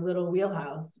 little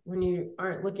wheelhouse when you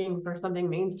aren't looking for something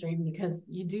mainstream, because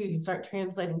you start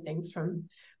translating things from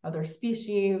other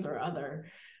species or other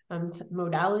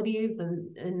modalities,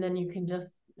 and then you can just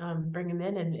bring them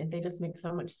in, and they just make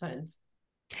so much sense.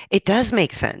 It does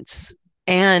make sense.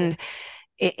 Yeah. And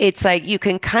it's like you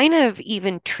can kind of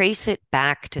even trace it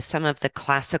back to some of the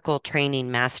classical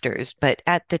training masters. But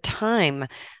at the time,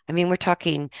 I mean, we're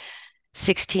talking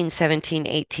 16, 17,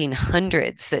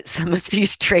 1800s that some of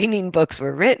these training books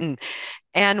were written.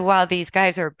 And while these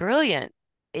guys are brilliant,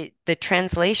 the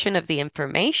translation of the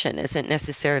information isn't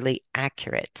necessarily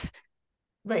accurate.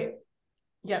 Right.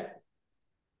 Yeah.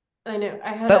 I know.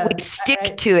 I had But we a stick I,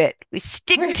 to it. We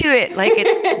stick to it like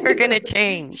it's never going to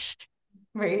change.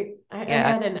 right. I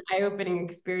Yeah. had an eye-opening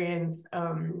experience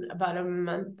about a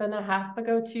month and a half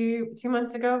ago, 2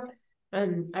 months ago.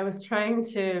 And I was trying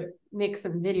to make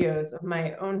some videos of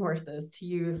my own horses to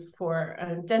use for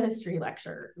a dentistry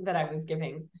lecture that I was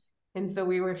giving. And so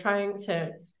we were trying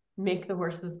to make the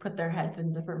horses put their heads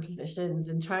in different positions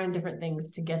and trying different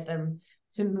things to get them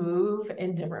to move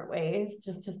in different ways,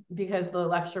 because the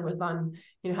lecture was on,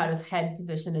 how does head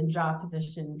position and jaw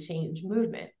position change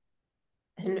movement.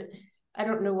 And I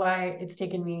don't know why it's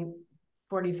taken me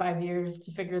 45 years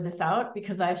to figure this out,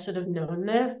 because I should have known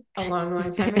this a long,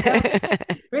 long time ago.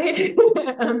 Right.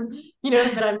 But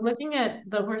I'm looking at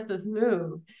the horses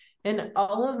move, and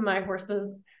all of my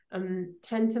horses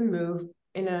tend to move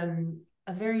in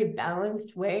a very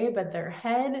balanced way, but their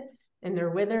head and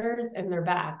their withers and their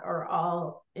back are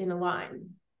all in a line.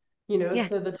 Yeah.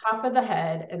 So the top of the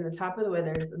head and the top of the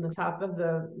withers and the top of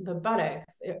the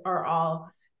buttocks are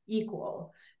all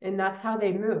equal, and that's how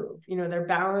they move. They're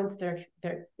balanced.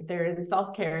 They're in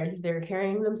self carriage. They're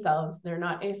carrying themselves. They're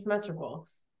not asymmetrical,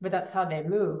 but that's how they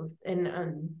move.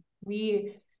 And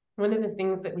we one of the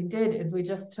things that we did is we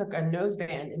just took a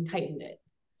noseband and tightened it.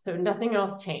 So nothing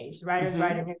else changed. The rider's Hmm.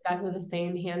 riding exactly the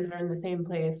same. Hands are in the same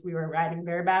place. We were riding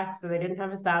bareback, so they didn't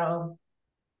have a saddle.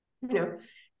 You know,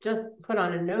 just put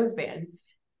on a noseband.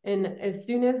 And as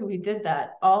soon as we did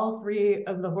that, all three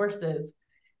of the horses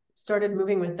started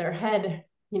moving with their head,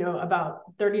 about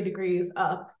 30 degrees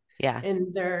up, Yeah.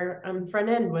 and their front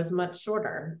end was much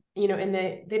shorter, and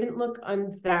they didn't look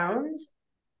unsound,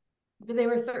 but they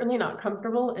were certainly not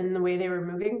comfortable in the way they were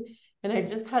moving. And I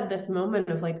just had this moment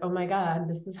of like, oh my God,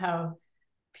 this is how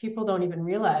people don't even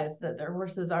realize that their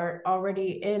horses are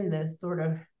already in this sort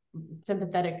of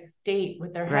sympathetic state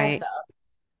with their heads Right. up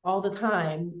all the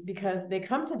time, because they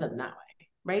come to them that way,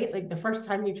 right? Like the first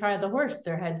time you try the horse,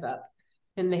 their head's up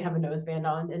and they have a noseband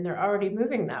on and they're already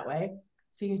moving that way.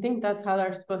 So you think that's how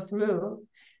they're supposed to move.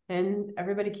 And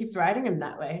everybody keeps riding them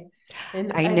that way.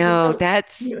 And I I just know don't,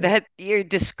 that's that you're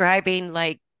describing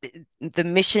like the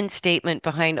mission statement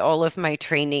behind all of my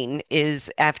training is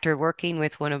after working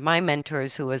with one of my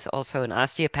mentors who was also an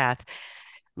osteopath,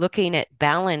 looking at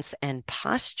balance and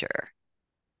posture.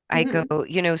 I go,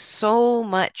 mm-hmm, so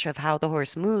much of how the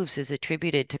horse moves is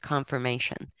attributed to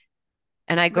conformation.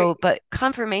 And I right, go, but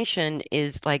conformation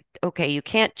is like, okay, you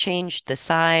can't change the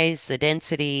size, the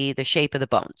density, the shape of the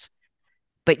bones,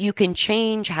 but you can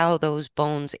change how those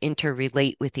bones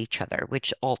interrelate with each other,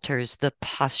 which alters the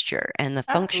posture and the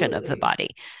function of the absolutely. body.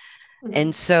 And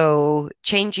Mm-hmm, so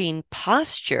changing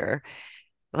posture,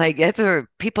 like that's where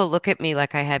people look at me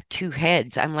like I have two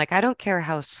heads. I'm like, I don't care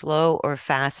how slow or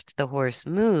fast the horse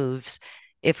moves.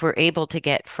 If we're able to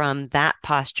get from that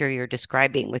posture you're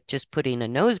describing with just putting a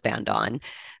noseband on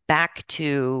back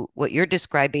to what you're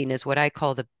describing is what I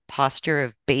call the posture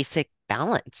of basic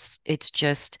balance. It's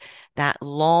just that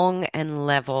long and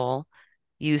level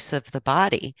use of the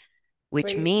body,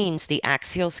 which right. means the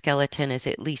axial skeleton is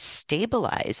at least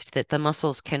stabilized, that the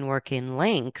muscles can work in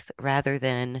length rather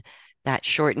than that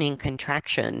shortening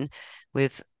contraction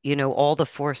with, all the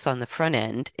force on the front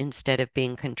end instead of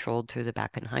being controlled through the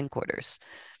back and hindquarters.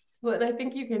 Well, and I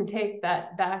think you can take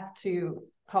that back to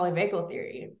polyvagal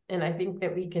theory. And I think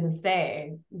that we can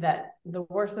say that the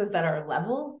horses that are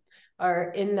level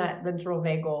are in that ventral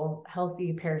vagal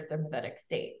healthy parasympathetic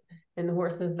state. And the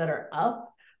horses that are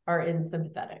up are in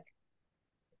sympathetic.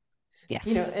 Yes.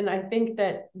 And I think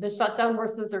that the shutdown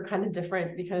horses are kind of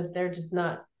different because they're just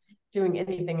not doing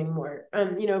anything anymore.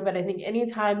 But I think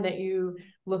anytime that you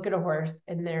look at a horse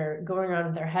and they're going around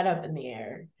with their head up in the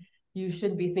air, you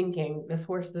should be thinking this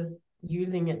horse is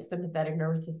using its sympathetic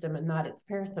nervous system and not its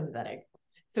parasympathetic.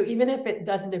 So even if it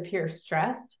doesn't appear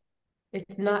stressed,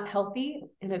 it's not healthy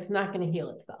and it's not going to heal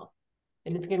itself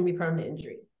and it's going to be prone to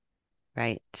injury.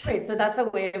 Right. Right. So that's a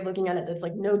way of looking at it. That's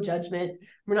like no judgment.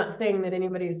 We're not saying that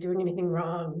anybody is doing anything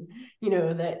wrong,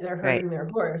 that they're Right. hurting their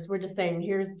horse. We're just saying,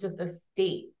 here's just a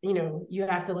state, you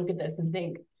have to look at this and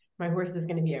think, my horse is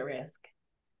going to be at risk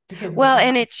because this Well, is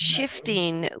and not it's progressing.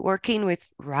 shifting, working with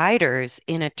riders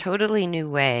in a totally new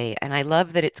way. And I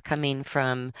love that it's coming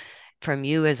from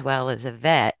you as well as a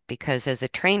vet, because as a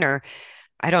trainer,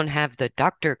 I don't have the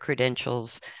doctor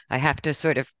credentials. I have to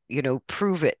sort of,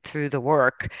 prove it through the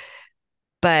work.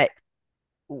 But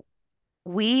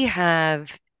we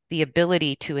have the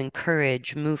ability to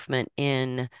encourage movement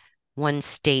in one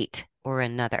state or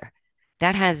another.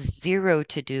 That has zero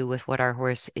to do with what our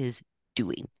horse is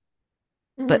doing.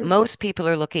 But Mm-hmm. most people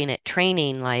are looking at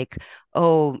training like,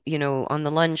 oh, on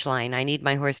the lunge line, I need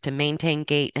my horse to maintain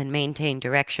gait and maintain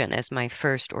direction as my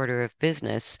first order of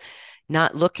business,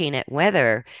 not looking at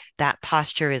whether that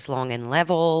posture is long and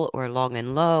level or long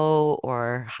and low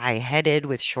or high-headed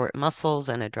with short muscles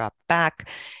and a drop back.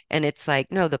 And it's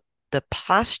like, no, the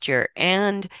posture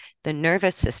and the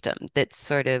nervous system that's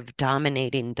sort of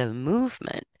dominating the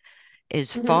movement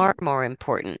is far Mm-hmm. more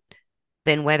important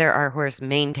than whether our horse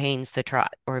maintains the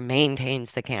trot or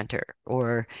maintains the canter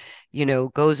or,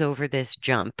 goes over this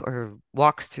jump or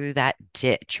walks through that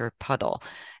ditch or puddle.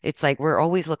 It's like we're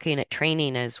always looking at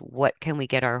training as what can we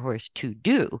get our horse to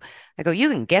do? I go, you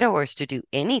can get a horse to do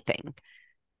anything.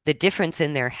 The difference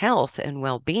in their health and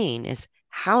well-being is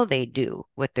how they do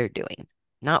what they're doing,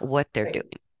 not what they're Right.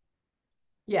 doing.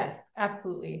 Yes,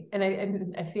 absolutely.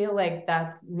 And I feel like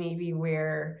that's maybe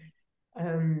where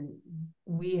um,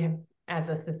 we have, as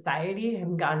a society,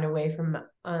 have gotten away from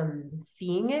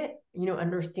seeing it,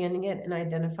 understanding it and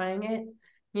identifying it.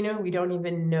 We don't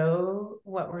even know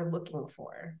what we're looking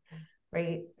for,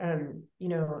 right?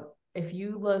 If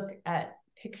you look at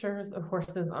pictures of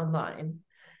horses online,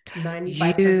 You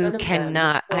 95% of them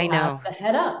cannot, I will have know. the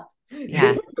head up,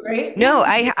 Yeah. right? No,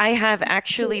 I have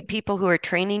actually people who are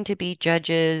training to be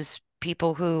judges,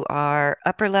 people who are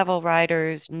upper level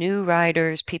riders, new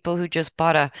riders, people who just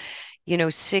bought a,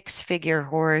 six-figure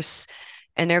horse,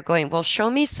 and they're going, well, show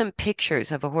me some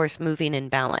pictures of a horse moving in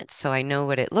balance so I know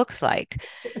what it looks like.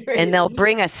 And Right. they'll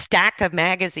bring a stack of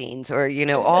magazines or,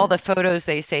 all the photos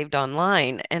they saved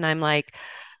online. And I'm like,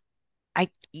 I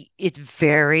it's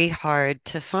very hard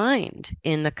to find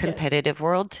in the Yes. competitive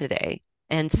world today.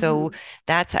 And so Mhm.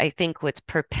 that's, I think, what's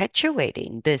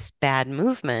perpetuating this bad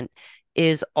movement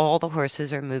is all the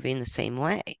horses are moving the same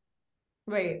way.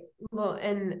 Right. Well,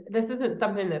 and this isn't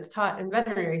something that's taught in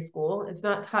veterinary school. It's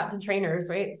not taught to trainers,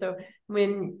 right? So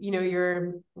when,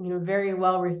 you're, very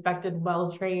well respected,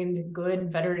 well trained,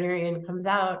 good veterinarian comes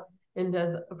out and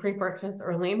does a pre-purchase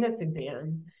or lameness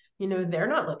exam, they're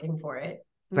not looking for it.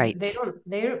 They Right. don't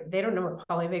they don't know what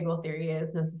polyvagal theory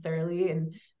is necessarily,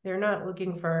 and they're not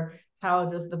looking for how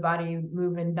does the body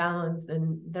move in balance,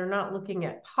 and they're not looking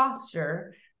at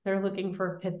posture. They're looking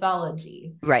for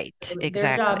pathology. Right. So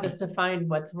their job is Exactly. to find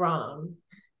what's wrong,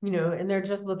 and they're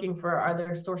just looking for are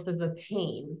there sources of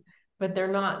pain, but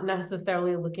they're not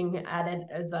necessarily looking at it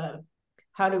as a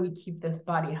how do we keep this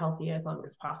body healthy as long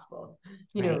as possible,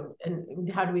 Right. and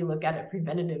how do we look at it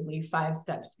preventatively 5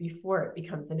 steps before it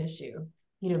becomes an issue,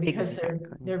 because they're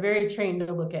Exactly. very trained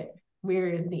to look at where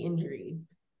is the injury,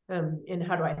 and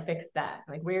how do I fix that?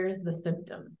 Like where is the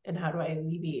symptom and how do I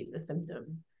alleviate the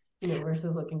symptom,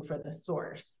 versus looking for the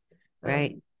source.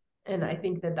 Right. Um, and I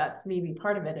think that that's maybe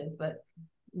part of it is that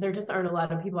there just aren't a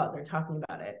lot of people out there talking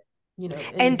about it, and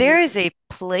And if there you is a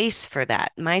place for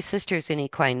that. My sister's an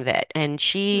equine vet, and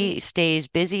she stays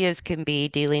busy as can be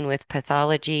dealing with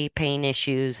pathology, pain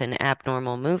issues, and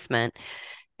abnormal movement.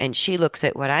 And she looks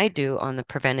at what I do on the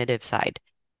preventative side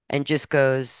and just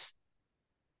goes,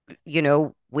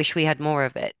 wish we had more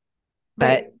of it.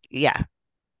 But right. yeah,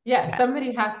 Yeah, yeah,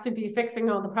 somebody has to be fixing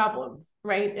all the problems,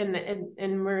 right?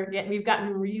 And we've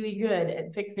gotten really good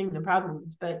at fixing the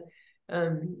problems, but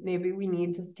maybe we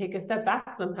need to take a step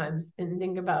back sometimes and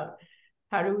think about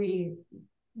how do we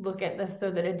look at this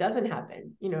so that it doesn't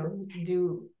happen.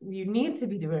 Do you need to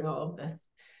be doing all of this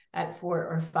at 4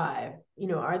 or 5?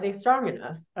 Are they strong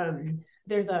enough?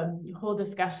 There's a whole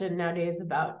discussion nowadays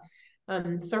about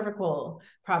cervical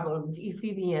problems,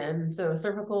 ECVM, so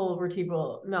cervical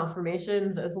vertebral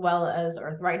malformations, as well as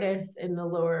arthritis in the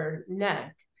lower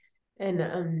neck. And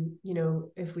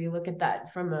if we look at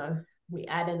that we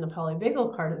add in the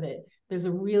polyvagal part of it, there's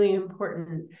a really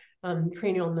important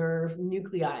cranial nerve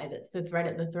nuclei that sits right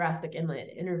at the thoracic inlet.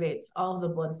 It innervates all of the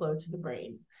blood flow to the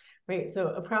brain. right? So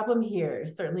a problem here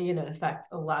is certainly going to affect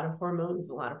a lot of hormones,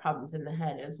 a lot of problems in the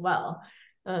head as well.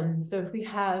 So if we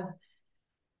have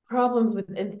problems with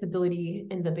instability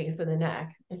in the base of the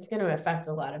neck, it's going to affect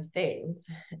a lot of things.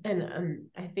 And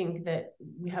I think that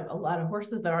we have a lot of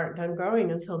horses that aren't done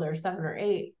growing until they're 7 or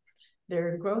 8.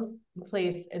 Their growth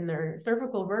plates in their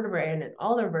cervical vertebrae and in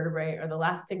all their vertebrae are the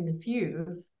last thing to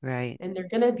fuse. Right. And they're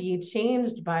going to be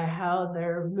changed by how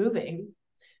they're moving,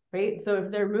 right? So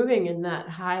if they're moving in that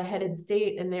high-headed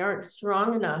state and they aren't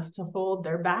strong enough to hold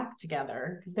their back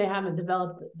together because they haven't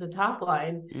developed the top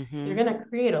line, they're Mm-hmm. going to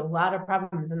create a lot of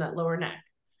problems in that lower neck,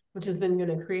 which is then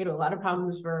going to create a lot of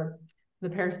problems for the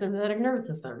parasympathetic nervous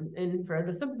system and for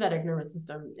the sympathetic nervous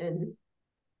system and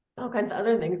all kinds of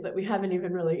other things that we haven't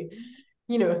even really,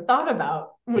 thought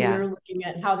about when we Yeah. were looking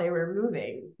at how they were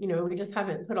moving. We just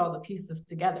haven't put all the pieces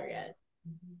together yet.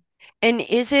 And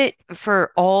is it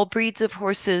for all breeds of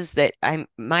horses that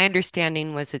my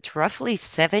understanding was it's roughly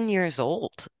 7 years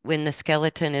old when the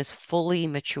skeleton is fully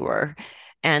mature,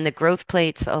 and the growth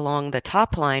plates along the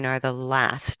top line are the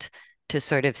last to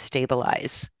sort of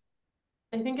stabilize.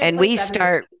 I think it's And like we 7 or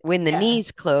 8. start when the Yeah.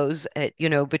 knees close at,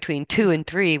 between 2 and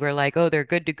 3, we're like, oh, they're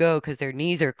good to go because their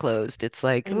knees are closed. It's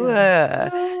like, I know.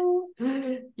 "Ugh."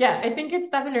 No. Yeah, I think it's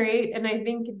 7 or 8. And I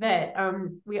think that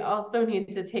we also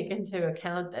need to take into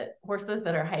account that horses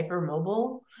that are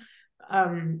hypermobile,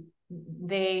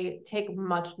 they take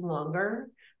much longer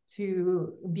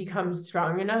to become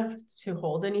strong enough to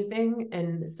hold anything.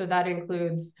 And so that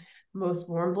includes most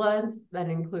warm bloods, that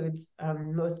includes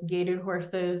most gaited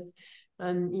horses.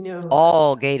 Um, you know,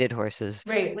 All gaited horses.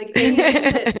 Right, like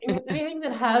anything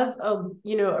that has a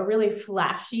really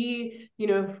flashy,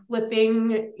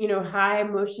 flipping, high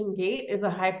motion gait is a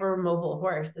hypermobile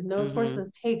horse, and those Hmm.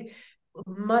 horses take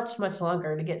much, much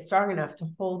longer to get strong enough to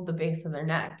hold the base of their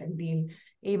neck and be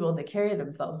able to carry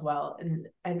themselves well. And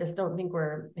I just don't think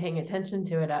we're paying attention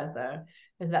to it as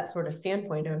that sort of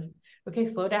standpoint of,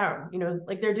 okay, slow down.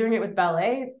 Like they're doing it with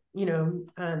ballet.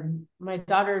 My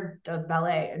daughter does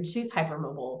ballet and she's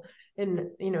hypermobile, and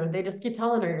they just keep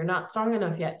telling her, you're not strong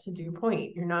enough yet to do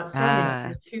point, you're not strong enough, Ah,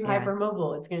 you're too yeah,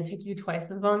 hypermobile, it's going to take you twice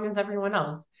as long as everyone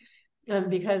else,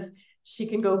 because she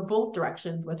can go both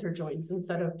directions with her joints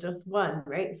instead of just one,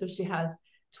 right? So she has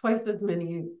twice as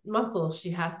many muscles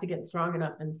she has to get strong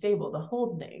enough and stable to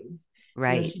hold things.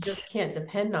 She right. just can't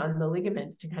depend on the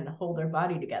ligaments to kind of hold her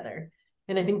body together.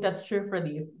 And I think that's true for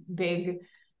these big,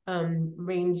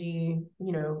 rangy, I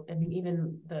mean,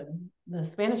 even the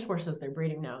Spanish horses they're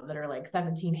breeding now that are like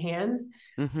 17 hands,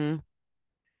 Hmm.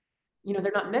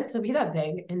 they're not meant to be that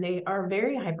big and they are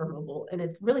very hypermobile and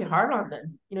it's really hard on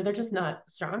them. They're just not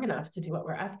strong enough to do what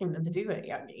we're asking them to do at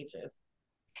young ages.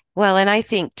 Well, and I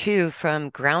think too, from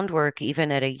groundwork,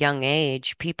 even at a young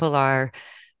age, people are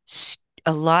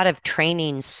a lot of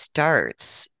training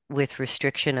starts with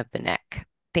restriction of the neck,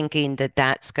 thinking that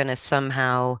that's going to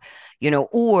somehow,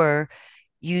 or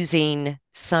using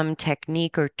some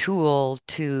technique or tool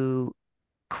to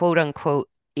quote unquote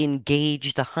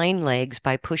engage the hind legs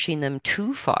by pushing them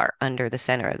too far under the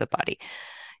center of the body,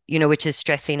 which is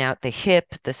stressing out the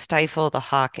hip, the stifle, the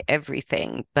hock,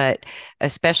 everything. But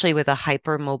especially with a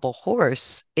hypermobile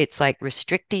horse, it's like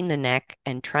restricting the neck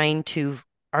and trying to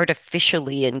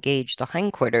artificially engage the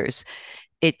hindquarters.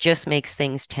 It just makes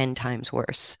things 10 times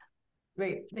worse.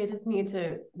 Right. They just need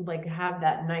to like have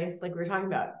that nice, like we are talking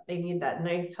about, they need that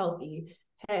nice, healthy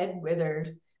head,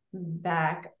 withers,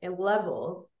 back, and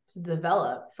level to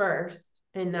develop first.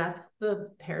 And that's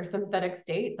the parasympathetic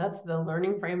state. That's the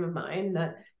learning frame of mind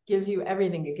that gives you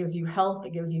everything. It gives you health,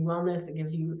 it gives you wellness, it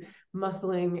gives you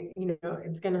muscling.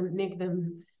 It's going to make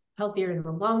them healthier in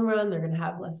the long run. They're going to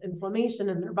have less inflammation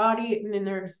in their body, and then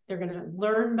they're going to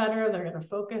learn better. They're going to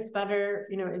focus better.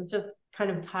 It just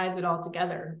kind of ties it all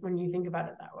together when you think about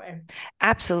it that way.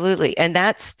 Absolutely. And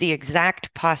that's the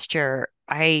exact posture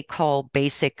I call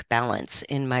basic balance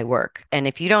in my work. And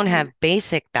if you don't Mm-hmm. have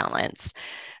basic balance,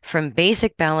 from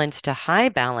basic balance to high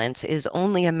balance is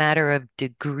only a matter of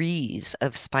degrees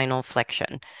of spinal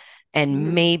flexion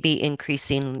and Mm-hmm. maybe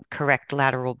increasing correct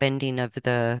lateral bending of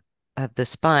the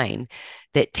spine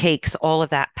that takes all of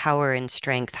that power and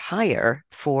strength higher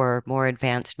for more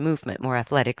advanced movement, more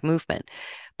athletic movement.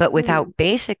 But Mm-hmm. without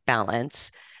basic balance,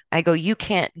 I go, you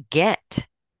can't get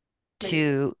Right.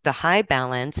 to the high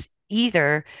balance.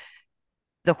 Either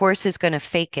the horse is going to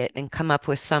fake it and come up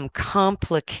with some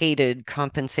complicated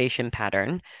compensation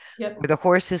pattern, or Yep. the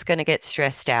horse is going to get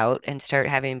stressed out and start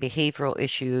having behavioral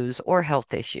issues or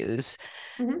health issues.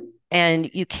 Mm-hmm. And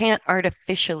you can't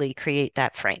artificially create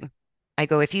that frame. I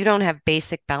go, if you don't have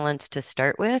basic balance to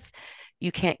start with,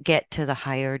 you can't get to the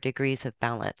higher degrees of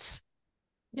balance.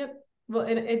 Yep. Well,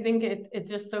 and I think it's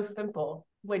just so simple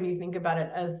when you think about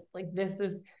it as like this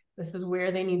is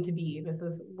where they need to be. This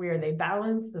is where they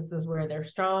balance. This is where they're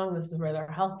strong. This is where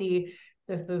they're healthy.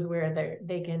 This is where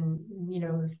they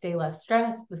can, stay less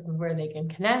stressed. This is where they can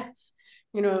connect.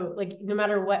 Like no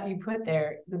matter what you put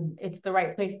there, it's the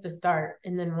right place to start.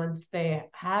 And then once they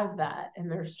have that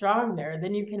and they're strong there,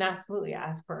 then you can absolutely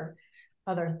ask for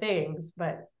other things.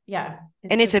 But yeah,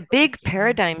 And it's it's just a so big interesting.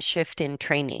 paradigm shift in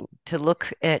training to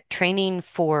look at training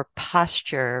for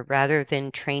posture rather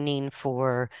than training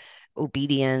for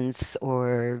obedience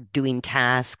or doing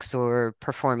tasks or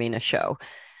performing a show.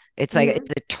 It's like it's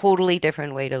Mm-hmm. a totally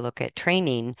different way to look at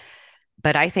training,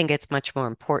 but I think it's much more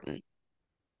important.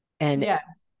 And Yeah.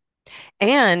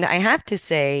 and I have to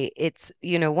say, it's,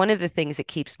 one of the things that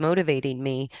keeps motivating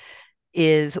me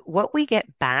is what we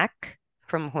get back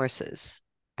from horses.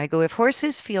 I go, if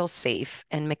horses feel safe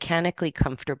and mechanically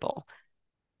comfortable,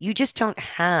 you just don't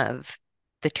have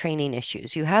the training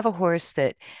issues. You have a horse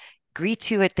that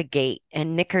greets you at the gate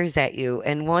and nickers at you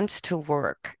and wants to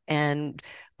work and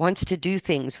wants to do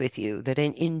things with you, that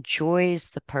enjoys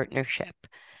the partnership.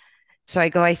 So I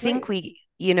go, I think Right.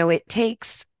 it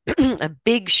takes a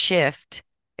big shift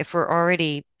if we're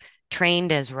already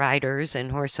trained as riders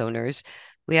and horse owners.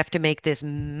 We have to make this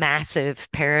massive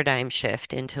paradigm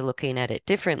shift into looking at it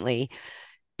differently.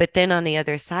 But then on the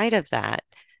other side of that,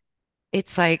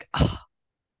 it's like, oh,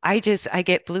 I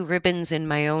get blue ribbons in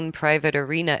my own private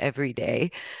arena every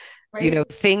day. Right.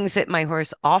 Things that my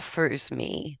horse offers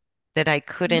me that I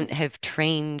couldn't Mhm. have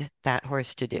trained that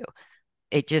horse to do.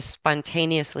 It just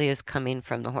spontaneously is coming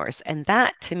from the horse. And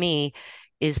that to me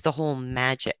is the whole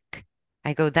magic.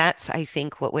 I go, that's, I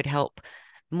think, what would help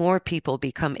more people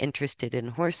become interested in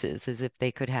horses is if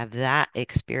they could have that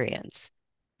experience.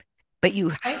 But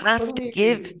I totally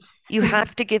agree. you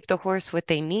have to give the horse what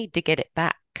they need to get it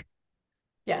back.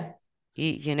 Yes.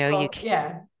 You Well, can,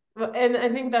 yeah. Well, and I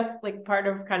think that's like part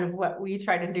of kind of what we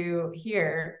try to do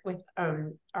here with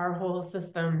our whole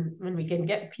system when we can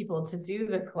get people to do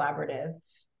the collaborative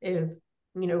is,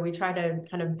 we try to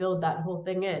kind of build that whole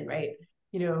thing in, right?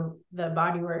 The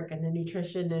body work and the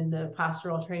nutrition and the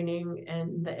postural training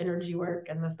and the energy work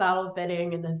and the saddle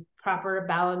fitting and the proper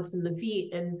balance in the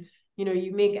feet. And,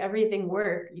 you make everything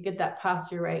work. You get that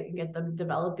posture right, you get them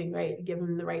developing right, you give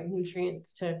them the right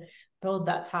nutrients to build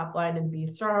that top line and be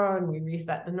strong. We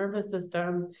reset the nervous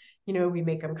system, we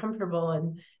make them comfortable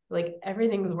and like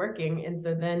everything's working. And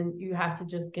so then you have to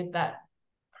just get that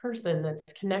person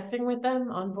that's connecting with them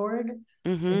on board.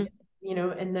 hmm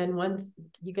And, and then once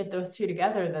you get those two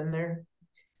together,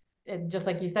 then just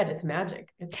like you said, it's magic.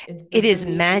 It's It this is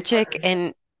amazing magic, partnership.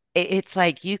 and it's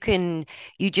like you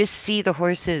just see the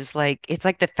horses like it's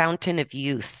like the fountain of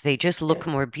youth. They just look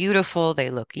Yes, more beautiful, they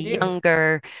look you do.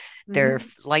 younger, their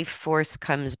Mm-hmm. life force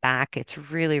comes back. It's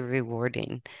really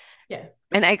rewarding. Yes.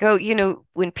 And I go,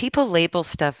 when people label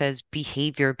stuff as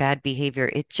behavior, bad behavior,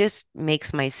 it just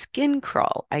makes my skin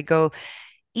crawl. I go,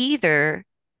 either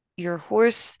your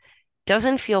horse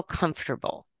doesn't feel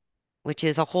comfortable, which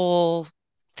is a whole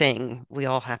thing we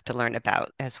all have to learn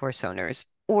about as horse owners,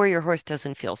 or your horse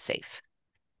doesn't feel safe.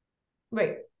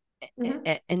 Right.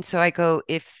 Mm-hmm. And so I go,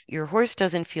 if your horse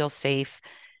doesn't feel safe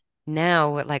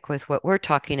now, like with what we're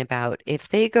talking about, if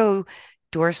they go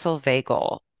dorsal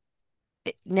vagal,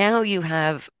 now you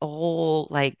have a whole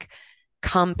like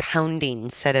compounding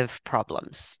set of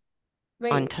problems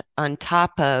Right. on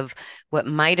top of what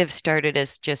might have started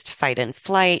as just fight and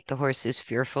flight. The horse is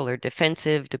fearful or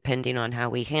defensive, depending on how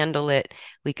we handle it.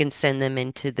 We can send them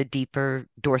into the deeper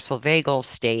dorsal vagal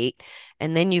state,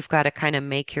 and then you've got to kind of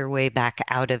make your way back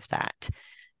out of that.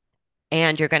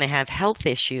 And you're going to have health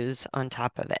issues on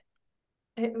top of it.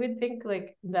 I would think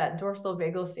like that dorsal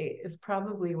vagal state is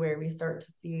probably where we start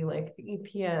to see like the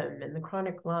EPM and the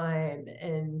chronic Lyme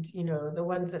and the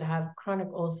ones that have chronic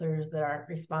ulcers that aren't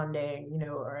responding,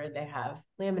 or they have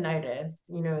laminitis,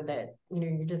 that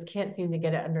you just can't seem to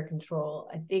get it under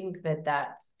control. I think that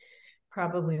that's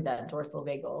probably that dorsal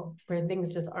vagal where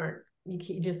things just aren't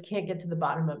you just can't get to the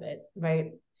bottom of it,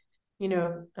 right?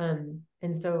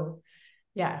 And so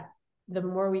yeah, the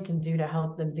more we can do to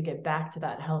help them to get back to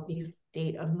that healthy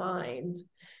state of mind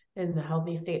and the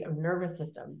healthy state of nervous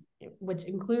system, which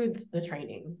includes the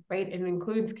training, right? It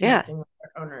includes Yeah. connecting with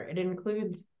their owner. It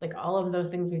includes like all of those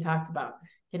things we talked about,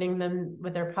 getting them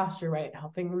with their posture right,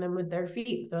 helping them with their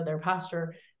feet. So their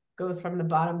posture goes from the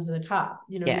bottom to the top,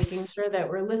 making Yes. sure that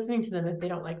we're listening to them if they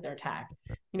don't like their tack.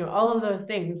 All of those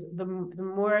things, the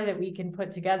more that we can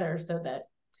put together so that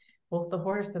both the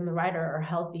horse and the rider are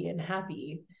healthy and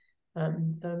happy,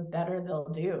 the better they'll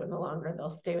do and the longer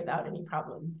they'll stay without any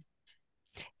problems.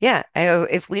 Yeah,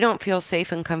 if we don't feel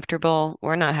safe and comfortable,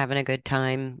 we're not having a good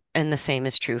time. And the same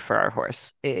is true for our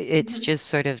horse. It's Mhm. just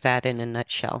sort of that in a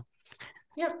nutshell.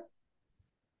 Yep.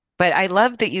 But I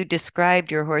love that you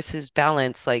described your horse's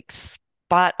balance like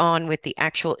spot on with the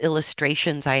actual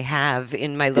illustrations I have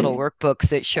in my little workbooks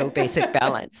that show basic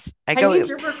balance. I I need go,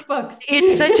 your workbooks.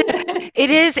 it's such a, it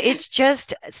is, it's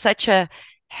just such a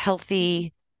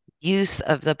healthy use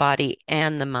of the body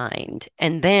and the mind.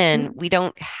 And then Mhm. we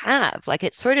don't have, like,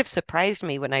 it sort of surprised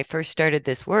me when I first started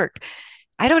this work.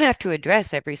 I don't have to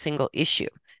address every single issue.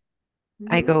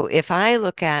 I Mhm. go, if I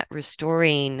look at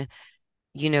restoring,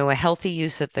 a healthy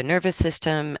use of the nervous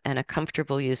system and a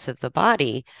comfortable use of the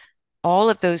body, all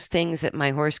of those things that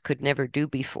my horse could never do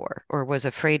before or was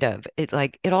afraid of, it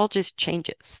all just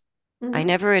changes. I Mhm.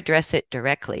 never address it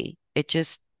directly. It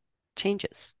just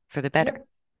changes for the better. Yep.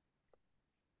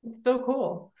 So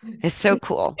cool. It's so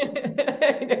cool.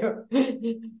 I know.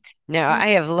 Now, I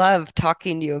have loved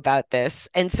talking to you about this.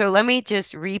 And so let me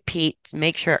just repeat,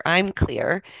 make sure I'm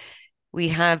clear. We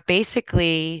have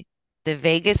basically the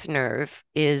vagus nerve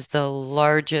is the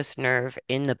largest nerve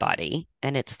in the body,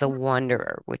 and it's the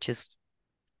wanderer, which is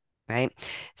right.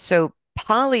 So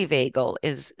polyvagal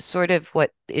is sort of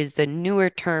what is the newer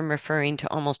term referring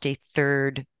to almost a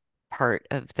third part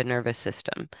of the nervous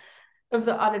system Of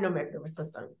the autonomic nervous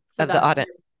system. So of the that's auto.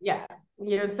 yeah.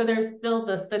 So there's still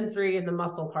the sensory and the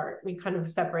muscle part. We kind of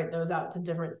separate those out to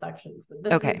different sections. But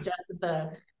this is Okay, just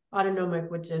the autonomic,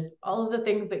 which is all of the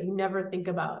things that you never think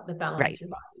about that balance right. your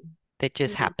body. That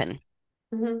just Mm-hmm. happen.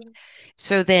 Mm-hmm.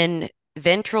 So then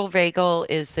ventral vagal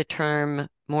is the term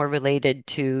more related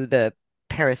to the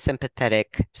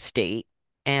parasympathetic state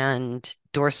and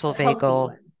dorsal The healthy vagal,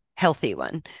 one. healthy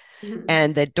one. Mm-hmm.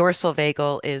 And the dorsal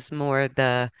vagal is more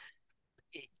the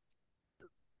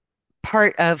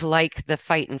part of like the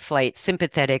fight and flight,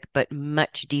 sympathetic, but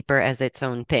much deeper as its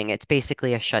own thing. It's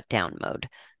basically a shutdown mode.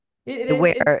 It is. It's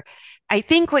Where I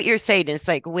think what you're saying is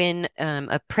like when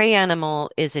a prey animal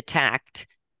is attacked,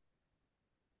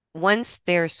 once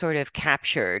they're sort of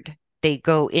captured, they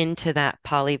go into that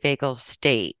polyvagal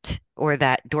state or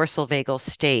that dorsal vagal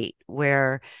state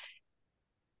where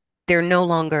they're no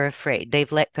longer afraid.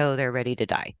 They've let go, they're ready to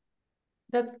die.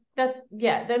 that's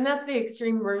yeah, then that's the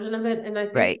extreme version of it. And I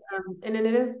think Right. and then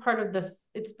it is part of this,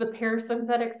 it's the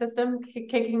parasympathetic system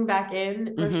kicking back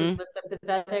in versus Mm-hmm. the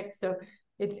sympathetic. So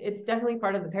it's definitely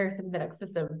part of the parasympathetic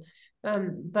system.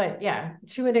 But yeah,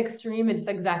 to an extreme, it's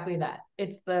exactly that.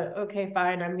 It's the okay,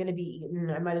 fine, I'm gonna be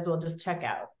eaten. I might as well just check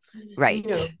out. Right.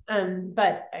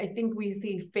 But I think we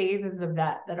see phases of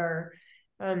that that are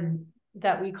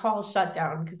that we call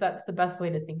shutdown because that's the best way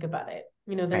to think about it.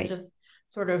 They're Right. just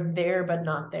sort of there but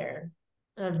not there,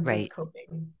 just Right.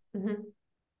 coping. Mm-hmm.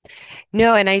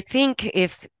 No, and I think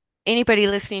if anybody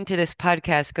listening to this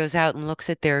podcast goes out and looks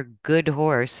at their good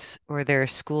horse or their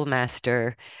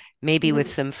schoolmaster, maybe with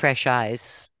Mm-hmm. some fresh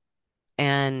eyes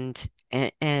and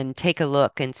take a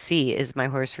look and see, is my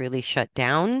horse really shut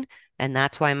down? And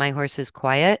that's why my horse is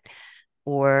quiet?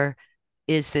 Or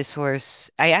is this horse?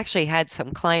 I actually had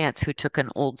some clients who took an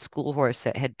old school horse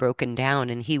that had broken down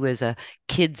and he was a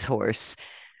kid's horse,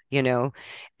 you know.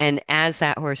 And as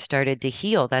that horse started to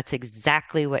heal, that's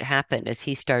exactly what happened. As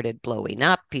he started blowing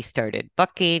up, he started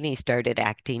bucking, he started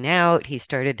acting out, he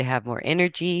started to have more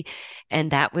energy.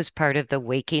 And that was part of the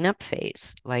waking up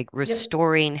phase, like Yep.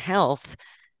 restoring health.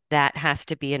 That has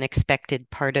to be an expected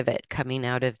part of it coming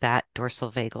out of that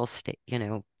dorsal vagal state,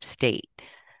 state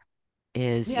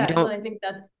is you Yeah, no, don't, I think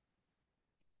that's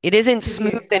it isn't to be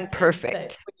smooth and expected that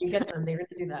perfect. when you get them, they're going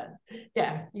to do that.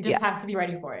 Yeah, you Yeah. just have to be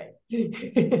ready for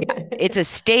Yeah. It's it. a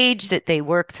stage that they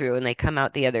work through and they come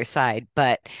out the other side.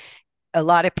 But a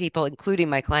lot of people, including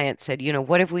my clients, said,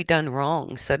 what have we done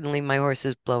wrong? Suddenly my horse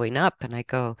is blowing up. And I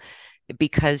go,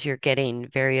 because you're getting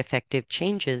very effective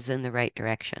changes in the right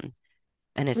direction.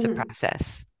 And it's a Mm-hmm.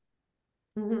 process.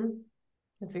 Mm-hmm.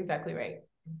 That's exactly right.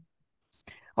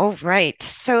 All right.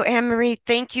 So Anne Marie,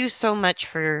 thank you so much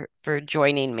for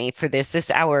joining me for this.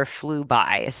 This hour flew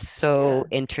by. It's so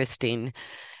Yeah. interesting.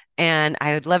 And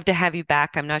I would love to have you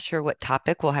back. I'm not sure what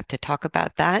topic. We'll have to talk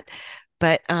about that.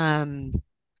 But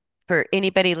for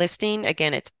anybody listening,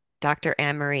 again, it's Dr.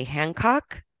 Anne Marie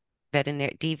Hancock,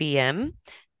 veterinary DVM,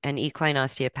 and equine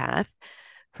osteopath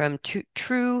from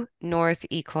True North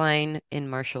Equine in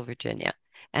Marshall, Virginia.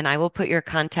 And I will put your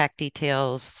contact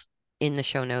details in the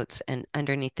show notes and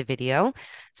underneath the video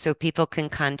so people can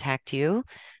contact you,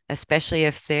 especially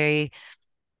if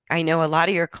I know a lot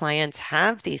of your clients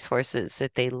have these horses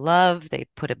that they love, they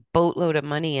put a boatload of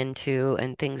money into,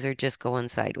 and things are just going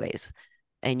sideways.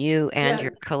 And you and Yeah.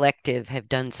 your collective have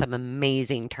done some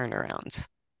amazing turnarounds.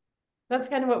 That's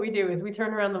kind of what we do is we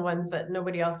turn around the ones that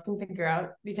nobody else can figure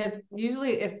out because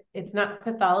usually if it's not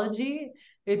pathology,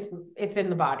 it's in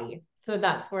the body. So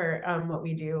that's where what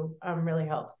we do really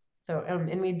helps. So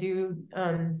and we do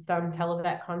some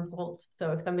televet consults.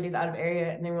 So if somebody's out of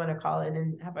area and they want to call in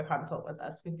and have a consult with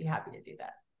us, we'd be happy to do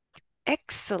that.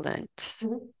 Excellent.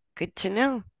 Mm-hmm. Good to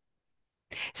know.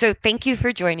 So thank you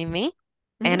for joining me.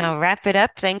 And Mm-hmm. I'll wrap it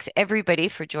up. Thanks everybody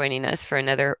for joining us for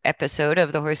another episode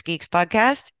of the Horse Geeks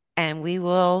podcast. And we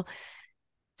will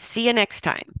see you next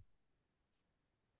time.